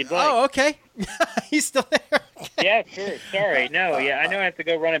guys if you'd like. Oh, okay. He's still there. Okay. Yeah, sure. Sorry. No, I know I have to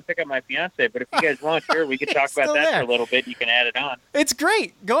go run and pick up my fiance, but if you guys want, sure, we could talk about that for a little bit. You can add it on. It's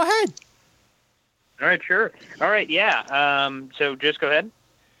great. Go ahead. All right, sure. All right, yeah. So just go ahead.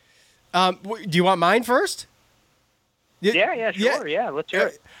 Do you want mine first? Yeah, sure. Yeah, let's hear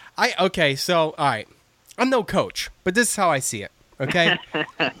it. Okay, so, all right. I'm no coach, but this is how I see it. Okay,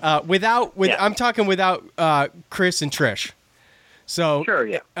 I'm talking without Chris and Trish. So sure,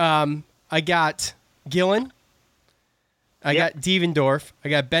 yeah. I got Gillen, I got Devendorf, I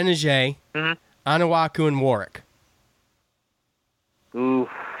got Benajay, Anawaku, and Warwick. Oof,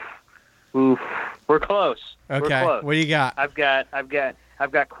 we're close. Okay, we're close. What do you got? I've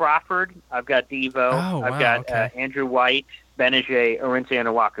got Crawford. I've got Devo. I've got Andrew White, Benajay, Orense, and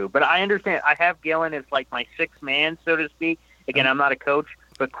Anawaku. But I understand. I have Gillen as like my sixth man, so to speak. Again, I'm not a coach,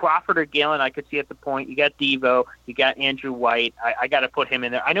 But Crawford or Galen, I could see at the point. You got Devo, you got Andrew White. I got to put him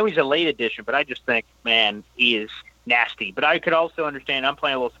in there. I know he's a late addition, but I just think, man, he is nasty. But I could also understand, I'm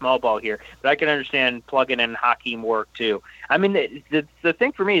playing a little small ball here, but I can understand plugging in Hakeem work too. I mean, the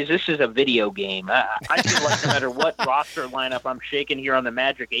thing for me is this is a video game. I feel like no matter what roster lineup I'm shaking here on the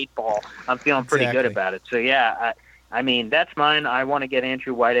Magic 8 ball, I'm feeling pretty good about it. So, yeah, I mean, that's mine. I want to get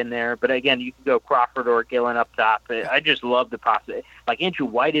Andrew White in there. But, again, you can go Crawford or Gillen up top. I just love the possibility. Like, Andrew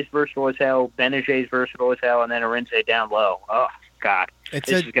White is versatile as hell. Benajay is versatile as hell. And then Arinze down low. Oh, God. This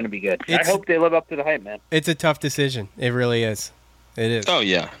is going to be good. I hope they live up to the hype, man. It's a tough decision. It really is. It is. Oh,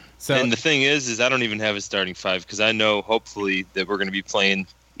 yeah. So, and the thing is I don't even have a starting five because I know hopefully that we're going to be playing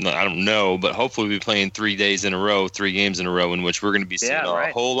 – I don't know, but hopefully we'll be playing 3 days in a row, 3 games in a row in which we're going to be seeing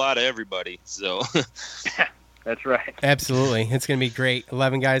a whole lot of everybody. So – That's right. Absolutely. It's going to be great.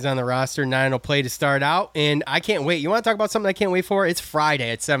 11 guys on the roster. 9 will play to start out. And I can't wait. You want to talk about something I can't wait for? It's Friday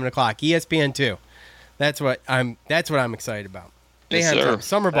at 7 o'clock. ESPN 2. That's what I'm excited about. Yes, sir.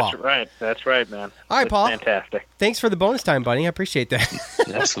 Summer ball. That's right, man. All right, Paul. Fantastic. Thanks for the bonus time, buddy. I appreciate that.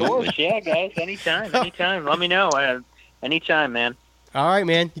 Absolutely. Of course. Yeah, guys. Anytime. Let me know. Anytime, man. All right,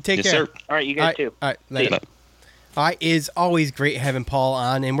 man. You take care. Sir. All right, you guys too. All right. Later. All right. It's always great having Paul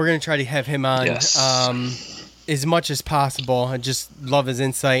on, and we're going to try to have him on as much as possible. I just love his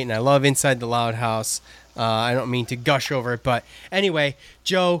insight, and I love Inside the Loud House. I don't mean to gush over it, but anyway,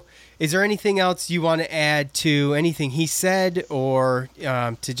 Joe, is there anything else you want to add to anything he said or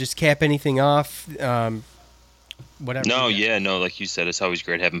to just cap anything off? Whatever. No, like you said, it's always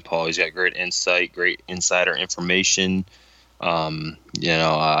great having Paul. He's got great insight, great insider information. One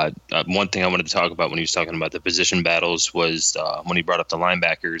thing I wanted to talk about when he was talking about the position battles was when he brought up the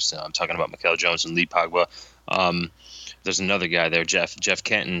linebackers. I'm talking about Mikel Jones and Lee Pogba. There's another guy there, Jeff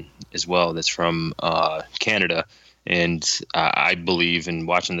Kenton, as well, that's from Canada. And I believe in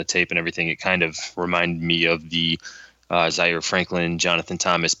watching the tape and everything, it kind of reminded me of the Zaire Franklin, Jonathan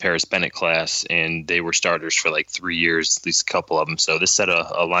Thomas, Paris Bennett class, and they were starters for like 3 years, at least a couple of them. So this set of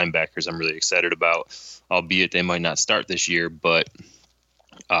linebackers I'm really excited about, albeit they might not start this year, but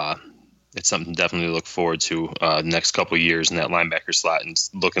it's something definitely to look forward to the next couple of years in that linebacker slot, and it's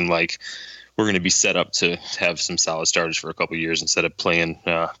looking like we're going to be set up to have some solid starters for a couple of years instead of playing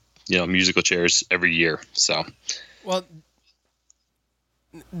musical chairs every year. So, well,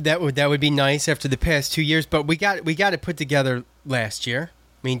 that would be nice after the past 2 years, but we got it put together last year.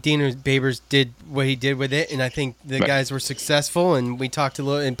 I mean, Dino Babers did what he did with it, and I think the guys were successful. And we talked a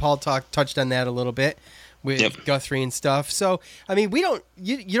little, and Paul touched on that a little bit with Guthrie and stuff. So, I mean,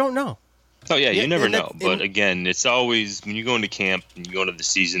 you don't know. Oh, yeah, you never know. But, again, it's always, when you go into camp and you go into the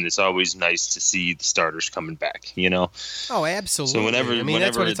season, it's always nice to see the starters coming back, you know? Oh, absolutely. So whenever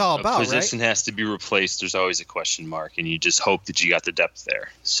that's what it's all about, a position has to be replaced, there's always a question mark, and you just hope that you got the depth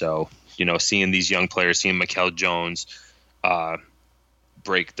there. So, seeing these young players, seeing Mikel Jones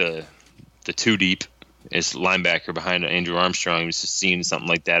break the two deep as linebacker behind Andrew Armstrong, just seeing something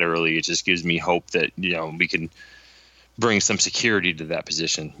like that early, it just gives me hope that, we can – bring some security to that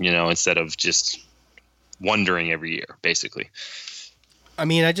position, instead of just wondering every year, basically. I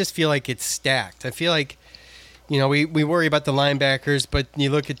mean, I just feel like it's stacked. I feel like, we worry about the linebackers, but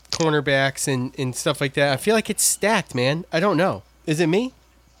you look at cornerbacks and stuff like that. I feel like it's stacked, man. I don't know. Is it me?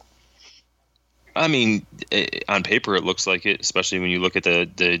 I mean, on paper, it looks like it, especially when you look at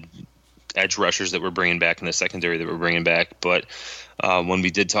the edge rushers that we're bringing back and the secondary that we're bringing back. But when we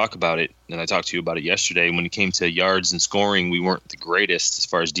did talk about it, and I talked to you about it yesterday, when it came to yards and scoring, we weren't the greatest as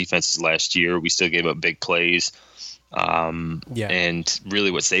far as defenses last year. We still gave up big plays. And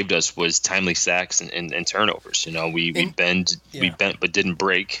really what saved us was timely sacks and turnovers. We bent but didn't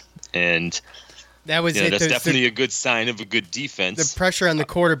break. And that was that's definitely a good sign of a good defense. The pressure on the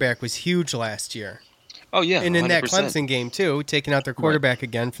quarterback was huge last year. Oh, yeah. And in 100%. That Clemson game, too, taking out their quarterback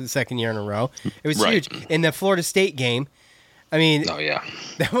again for the second year in a row. It was huge. In the Florida State game, I mean,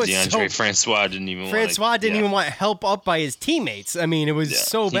 that was Francois didn't even want help up by his teammates. I mean, it was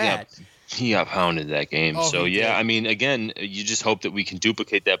so bad. He got pounded that game. So, I mean, again, you just hope that we can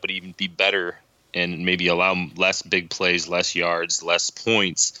duplicate that, but even be better and maybe allow less big plays, less yards, less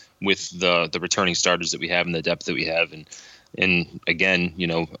points with the returning starters that we have and the depth that we have. And again,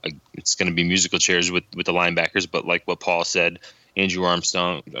 it's going to be musical chairs with the linebackers, but like what Paul said, Andrew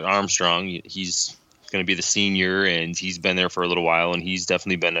Armstrong, he's going to be the senior, and he's been there for a little while, and he's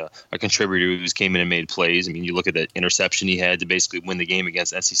definitely been a contributor who's came in and made plays. I mean, you look at the interception he had to basically win the game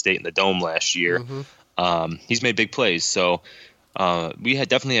against NC State in the Dome last year. Mm-hmm. He's made big plays. So we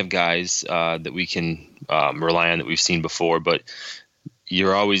definitely have guys that we can rely on that we've seen before. But,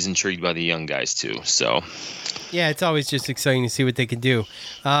 you're always intrigued by the young guys too. So yeah, it's always just exciting to see what they can do.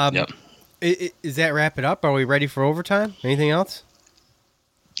 Yep. Is that wrap it up? Are we ready for overtime? Anything else?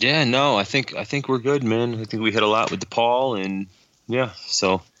 Yeah, no, I think we're good, man. I think we hit a lot with DePaul, and yeah,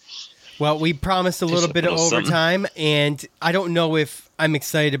 so. Well, we promised a little bit of overtime, and I don't know if I'm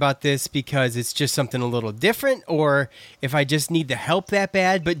excited about this because it's just something a little different, or if I just need the help that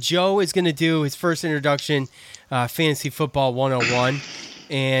bad. But Joe is going to do his first introduction, Fantasy Football 101,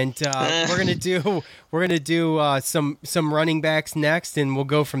 and we're gonna do some running backs next, and we'll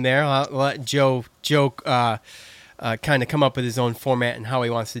go from there. I'll let Joe kind of come up with his own format and how he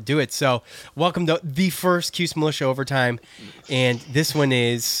wants to do it. So, welcome to the first Cuse Militia Overtime, and this one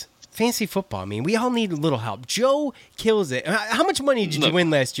is fantasy football. I mean, we all need a little help. Joe kills it. How much money did you win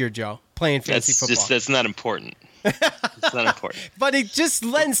last year, Joe, playing fantasy football? That's not important. It's not important. But it just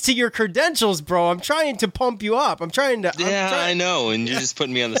lends to your credentials, bro. I'm trying to pump you up. I know, and you're just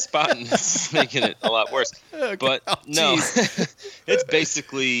putting me on the spot and it's making it a lot worse. But no, it's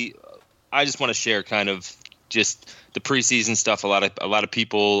basically, I just want to share kind of just the preseason stuff. A lot of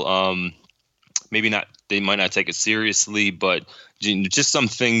people, maybe not, they might not take it seriously, but just some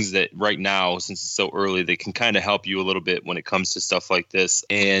things that right now, since it's so early, they can kind of help you a little bit when it comes to stuff like this.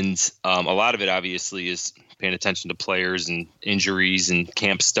 And a lot of it obviously is paying attention to players and injuries and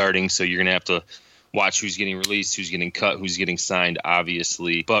camp starting. So you're going to have to watch who's getting released, who's getting cut, who's getting signed,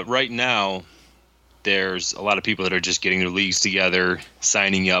 obviously. But right now, there's a lot of people that are just getting their leagues together,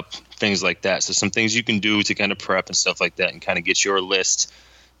 signing up, things like that. So some things you can do to kind of prep and stuff like that and kind of get your list,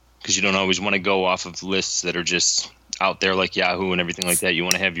 because you don't always want to go off of lists that are just out there like Yahoo and everything like that. You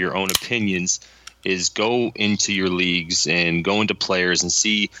want to have your own opinions, is go into your leagues and go into players and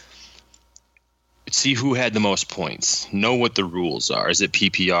see who had the most points. Know what the rules are. Is it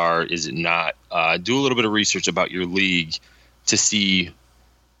PPR? Is it not? Do a little bit of research about your league to see,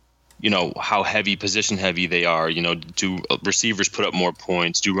 how position heavy they are. Do receivers put up more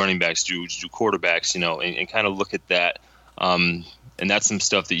points? Do running backs? Do quarterbacks? And kind of look at that. And that's some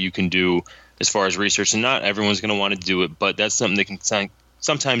stuff that you can do as far as research. And not everyone's going to want to do it, but that's something that can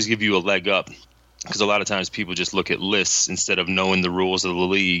sometimes give you a leg up, because a lot of times people just look at lists instead of knowing the rules of the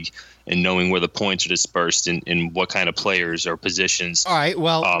league and knowing where the points are dispersed and what kind of players or positions. All right.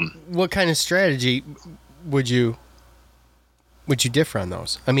 Well, what kind of strategy would you differ on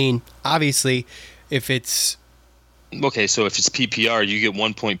those? I mean, obviously, if it's okay, so if it's PPR, you get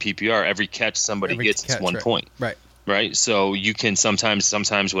 1 point PPR. Every catch somebody gets is 1 point. Right. So you can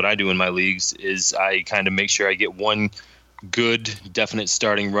sometimes what I do in my leagues is I kind of make sure I get one good, definite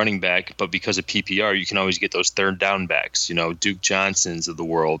starting running back, but because of PPR, you can always get those third down backs, Duke Johnsons of the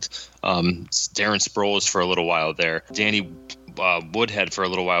world, Darren Sproles for a little while there, Danny Woodhead for a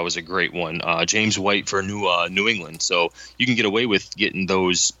little while was a great one, James White for New England. So you can get away with getting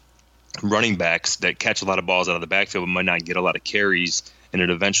those running backs that catch a lot of balls out of the backfield but might not get a lot of carries, and it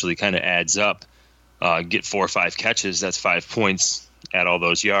eventually kind of adds up. Get 4 or 5 catches, that's 5 points, add all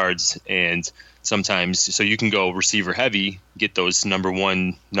those yards, and sometimes, so you can go receiver heavy, get those number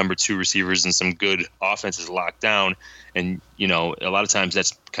 1, number 2 receivers and some good offenses locked down. And, a lot of times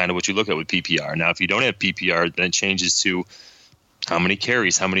that's kind of what you look at with PPR. Now, if you don't have PPR, then it changes to how many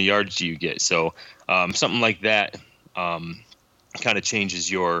carries, how many yards do you get? So something like that kind of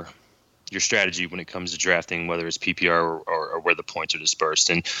changes your strategy when it comes to drafting, whether it's PPR or where the points are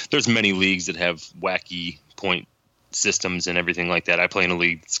dispersed. And there's many leagues that have wacky point systems and everything like that. I play in a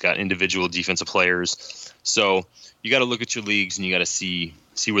league that's got individual defensive players. So you got to look at your leagues and you got to see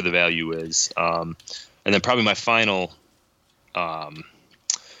where the value is. And then probably my final thing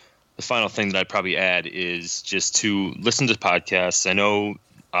that I'd probably add is just to listen to podcasts. I know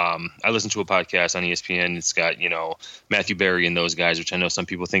I listen to a podcast on ESPN. It's got, Matthew Berry and those guys, which I know some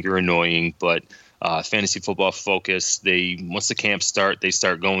people think are annoying, but Fantasy Football Focus, once the camps start, they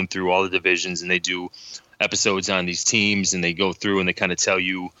start going through all the divisions and they do episodes on these teams, and they go through and they kind of tell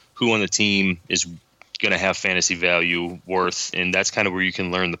you who on the team is going to have fantasy value worth. And that's kind of where you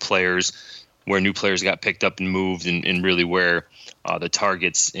can learn the players, where new players got picked up and moved, and really where the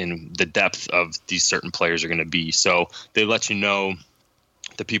targets and the depth of these certain players are going to be. So they let you know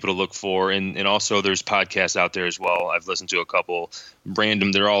the people to look for. And also there's podcasts out there as well. I've listened to a couple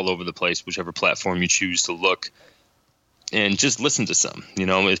random. They're all over the place, whichever platform you choose to look, and just listen to some,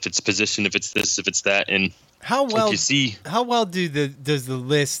 if it's position, if it's this, if it's that. And how well you see, how well does the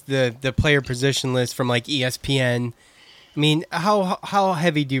list, the player position list from like ESPN, I mean, how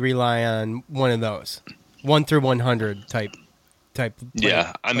heavy do you rely on one of those 1 through 100 type?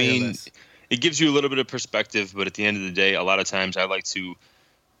 Yeah. I mean, list? It gives you a little bit of perspective, but at the end of the day, a lot of times I like to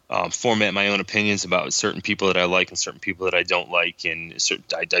format my own opinions about certain people that I like and certain people that I don't like. And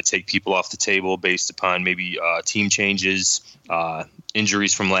I take people off the table based upon maybe team changes,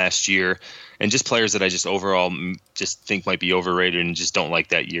 injuries from last year, and just players that I just overall just think might be overrated and just don't like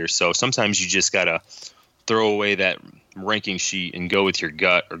that year. So sometimes you just got to throw away that ranking sheet and go with your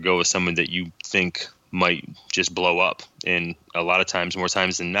gut, or go with someone that you think might just blow up. And a lot of times, more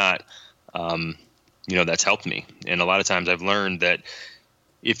times than not, that's helped me. And a lot of times I've learned that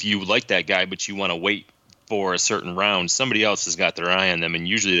if you like that guy, but you want to wait for a certain round, somebody else has got their eye on them, and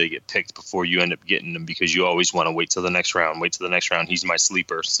usually they get picked before you end up getting them, because you always want to wait till the next round. He's my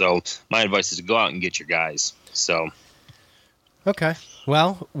sleeper. So my advice is to go out and get your guys. So. Okay.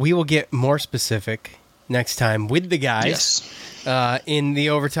 Well, we will get more specific next time with the guys. Yes. In the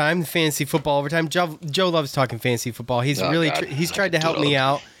overtime, the fantasy football overtime. Joe loves talking fantasy football. He's he's tried to help me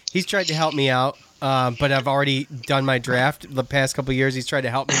out. He's tried to help me out, but I've already done my draft the past couple of years. He's tried to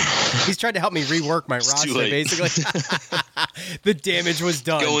help me. He's tried to help me rework my roster, basically. The damage was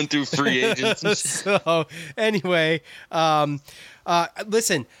done. Going through free agents. So, anyway,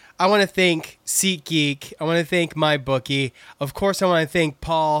 listen, I want to thank SeatGeek. I want to thank MyBookie. Of course, I want to thank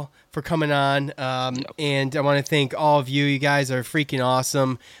Paul for coming on, and I want to thank all of you. You guys are freaking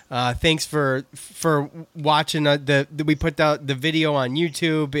awesome. Thanks for watching. We put out the video on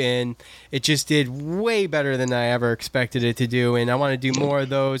YouTube, and it just did way better than I ever expected it to do. And I want to do more of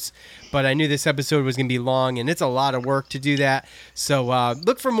those, but I knew this episode was going to be long, and it's a lot of work to do that. So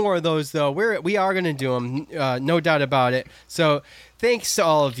look for more of those, though. We are going to do them, no doubt about it. So thanks to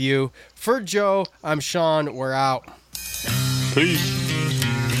all of you. For Joe, I'm Sean. We're out. Peace.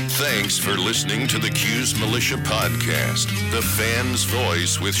 Thanks for listening to the Q's Militia Podcast, the fan's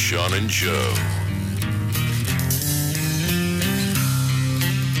voice with Sean and Joe.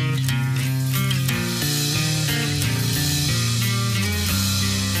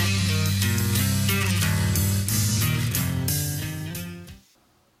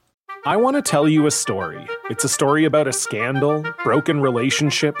 I want to tell you a story. It's a story about a scandal, broken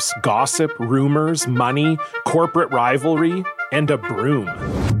relationships, gossip, rumors, money, corporate rivalry, and a broom.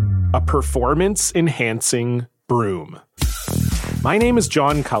 A performance-enhancing broom. My name is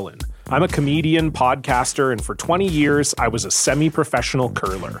John Cullen. I'm a comedian, podcaster, and for 20 years, I was a semi-professional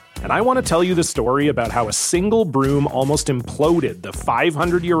curler. And I want to tell you the story about how a single broom almost imploded the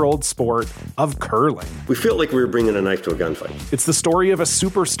 500-year-old sport of curling. We felt like we were bringing a knife to a gunfight. It's the story of a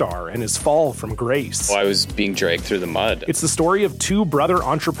superstar and his fall from grace. Well, I was being dragged through the mud. It's the story of two brother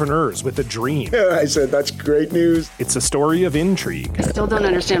entrepreneurs with a dream. I said, that's great news. It's a story of intrigue. I still don't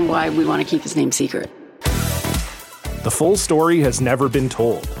understand why we want to keep his name secret. The full story has never been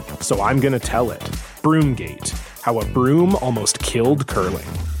told, so I'm going to tell it. Broomgate, how a broom almost killed curling.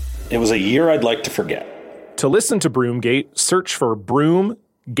 It was a year I'd like to forget. To listen to Broomgate, search for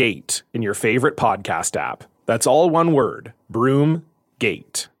Broomgate in your favorite podcast app. That's all one word,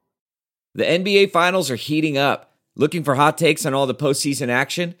 Broomgate. The NBA Finals are heating up. Looking for hot takes on all the postseason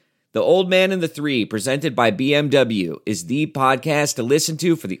action? The Old Man and the Three, presented by BMW, is the podcast to listen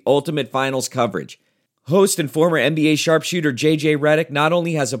to for the ultimate finals coverage. Host and former NBA sharpshooter JJ Redick not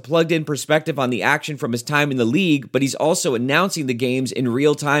only has a plugged-in perspective on the action from his time in the league, but he's also announcing the games in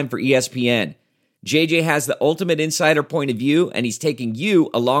real time for ESPN. JJ has the ultimate insider point of view, and he's taking you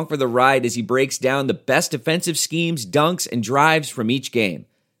along for the ride as he breaks down the best defensive schemes, dunks, and drives from each game.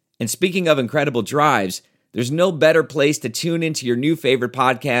 And speaking of incredible drives, there's no better place to tune into your new favorite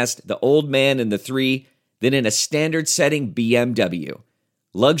podcast, The Old Man and the Three, than in a standard-setting BMW.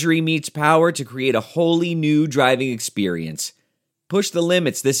 Luxury meets power to create a wholly new driving experience. Push the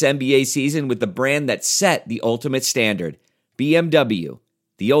limits this NBA season with the brand that set the ultimate standard. BMW,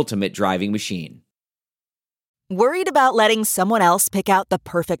 the ultimate driving machine. Worried about letting someone else pick out the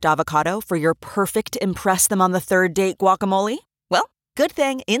perfect avocado for your perfect impress them on the third date guacamole? Well, good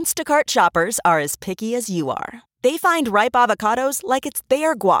thing Instacart shoppers are as picky as you are. They find ripe avocados like it's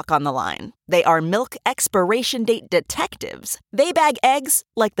their guac on the line. They are milk expiration date detectives. They bag eggs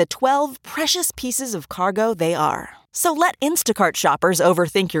like the 12 precious pieces of cargo they are. So let Instacart shoppers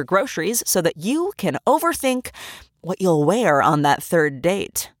overthink your groceries so that you can overthink what you'll wear on that third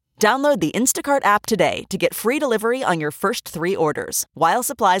date. Download the Instacart app today to get free delivery on your first 3 orders, while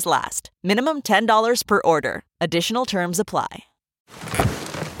supplies last. Minimum $10 per order. Additional terms apply.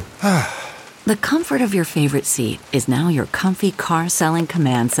 The comfort of your favorite seat is now your comfy car selling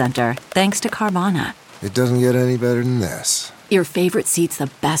command center, thanks to Carvana. It doesn't get any better than this. Your favorite seat's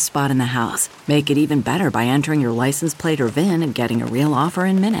the best spot in the house. Make it even better by entering your license plate or VIN and getting a real offer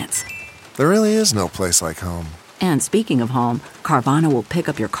in minutes. There really is no place like home. And speaking of home, Carvana will pick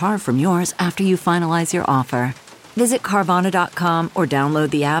up your car from yours after you finalize your offer. Visit Carvana.com or download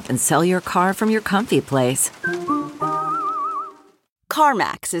the app and sell your car from your comfy place.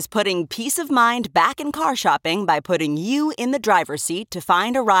 CarMax is putting peace of mind back in car shopping by putting you in the driver's seat to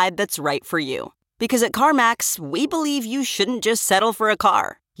find a ride that's right for you. Because at CarMax, we believe you shouldn't just settle for a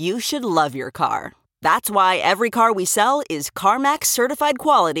car. You should love your car. That's why every car we sell is CarMax certified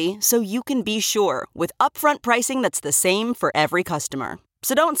quality, so you can be sure with upfront pricing that's the same for every customer.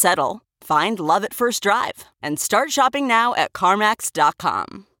 So don't settle. Find love at first drive and start shopping now at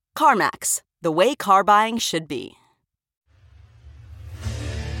CarMax.com. CarMax, the way car buying should be.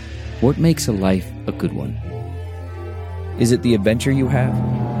 What makes a life a good one? Is it the adventure you have?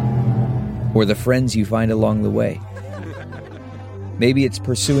 Or the friends you find along the way? Maybe it's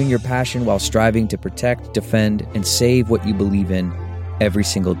pursuing your passion while striving to protect, defend, and save what you believe in every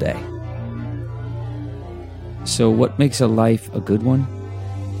single day. So what makes a life a good one?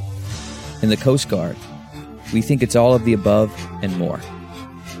 In the Coast Guard, we think it's all of the above and more.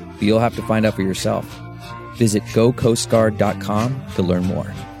 But you'll have to find out for yourself. Visit gocoastguard.com to learn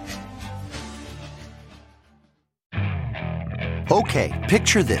more. Okay,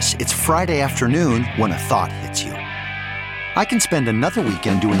 picture this. It's Friday afternoon when a thought hits you. I can spend another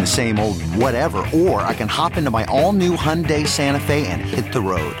weekend doing the same old whatever, or I can hop into my all-new Hyundai Santa Fe and hit the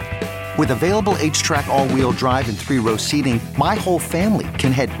road. With available H-Track all-wheel drive and 3-row seating, my whole family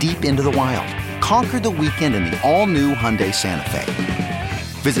can head deep into the wild. Conquer the weekend in the all-new Hyundai Santa Fe.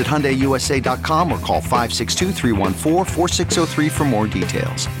 Visit HyundaiUSA.com or call 562-314-4603 for more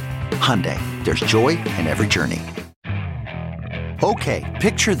details. Hyundai, there's joy in every journey. Okay,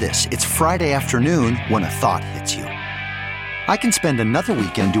 picture this. It's Friday afternoon when a thought hits you. I can spend another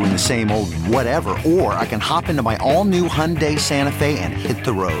weekend doing the same old whatever, or I can hop into my all-new Hyundai Santa Fe and hit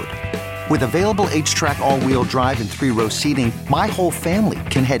the road. With available H-Track all-wheel drive and 3-row seating, my whole family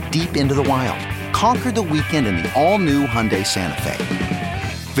can head deep into the wild. Conquer the weekend in the all-new Hyundai Santa Fe.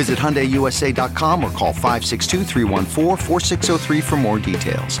 Visit HyundaiUSA.com or call 562-314-4603 for more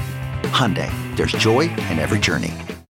details. Hyundai, there's joy in every journey.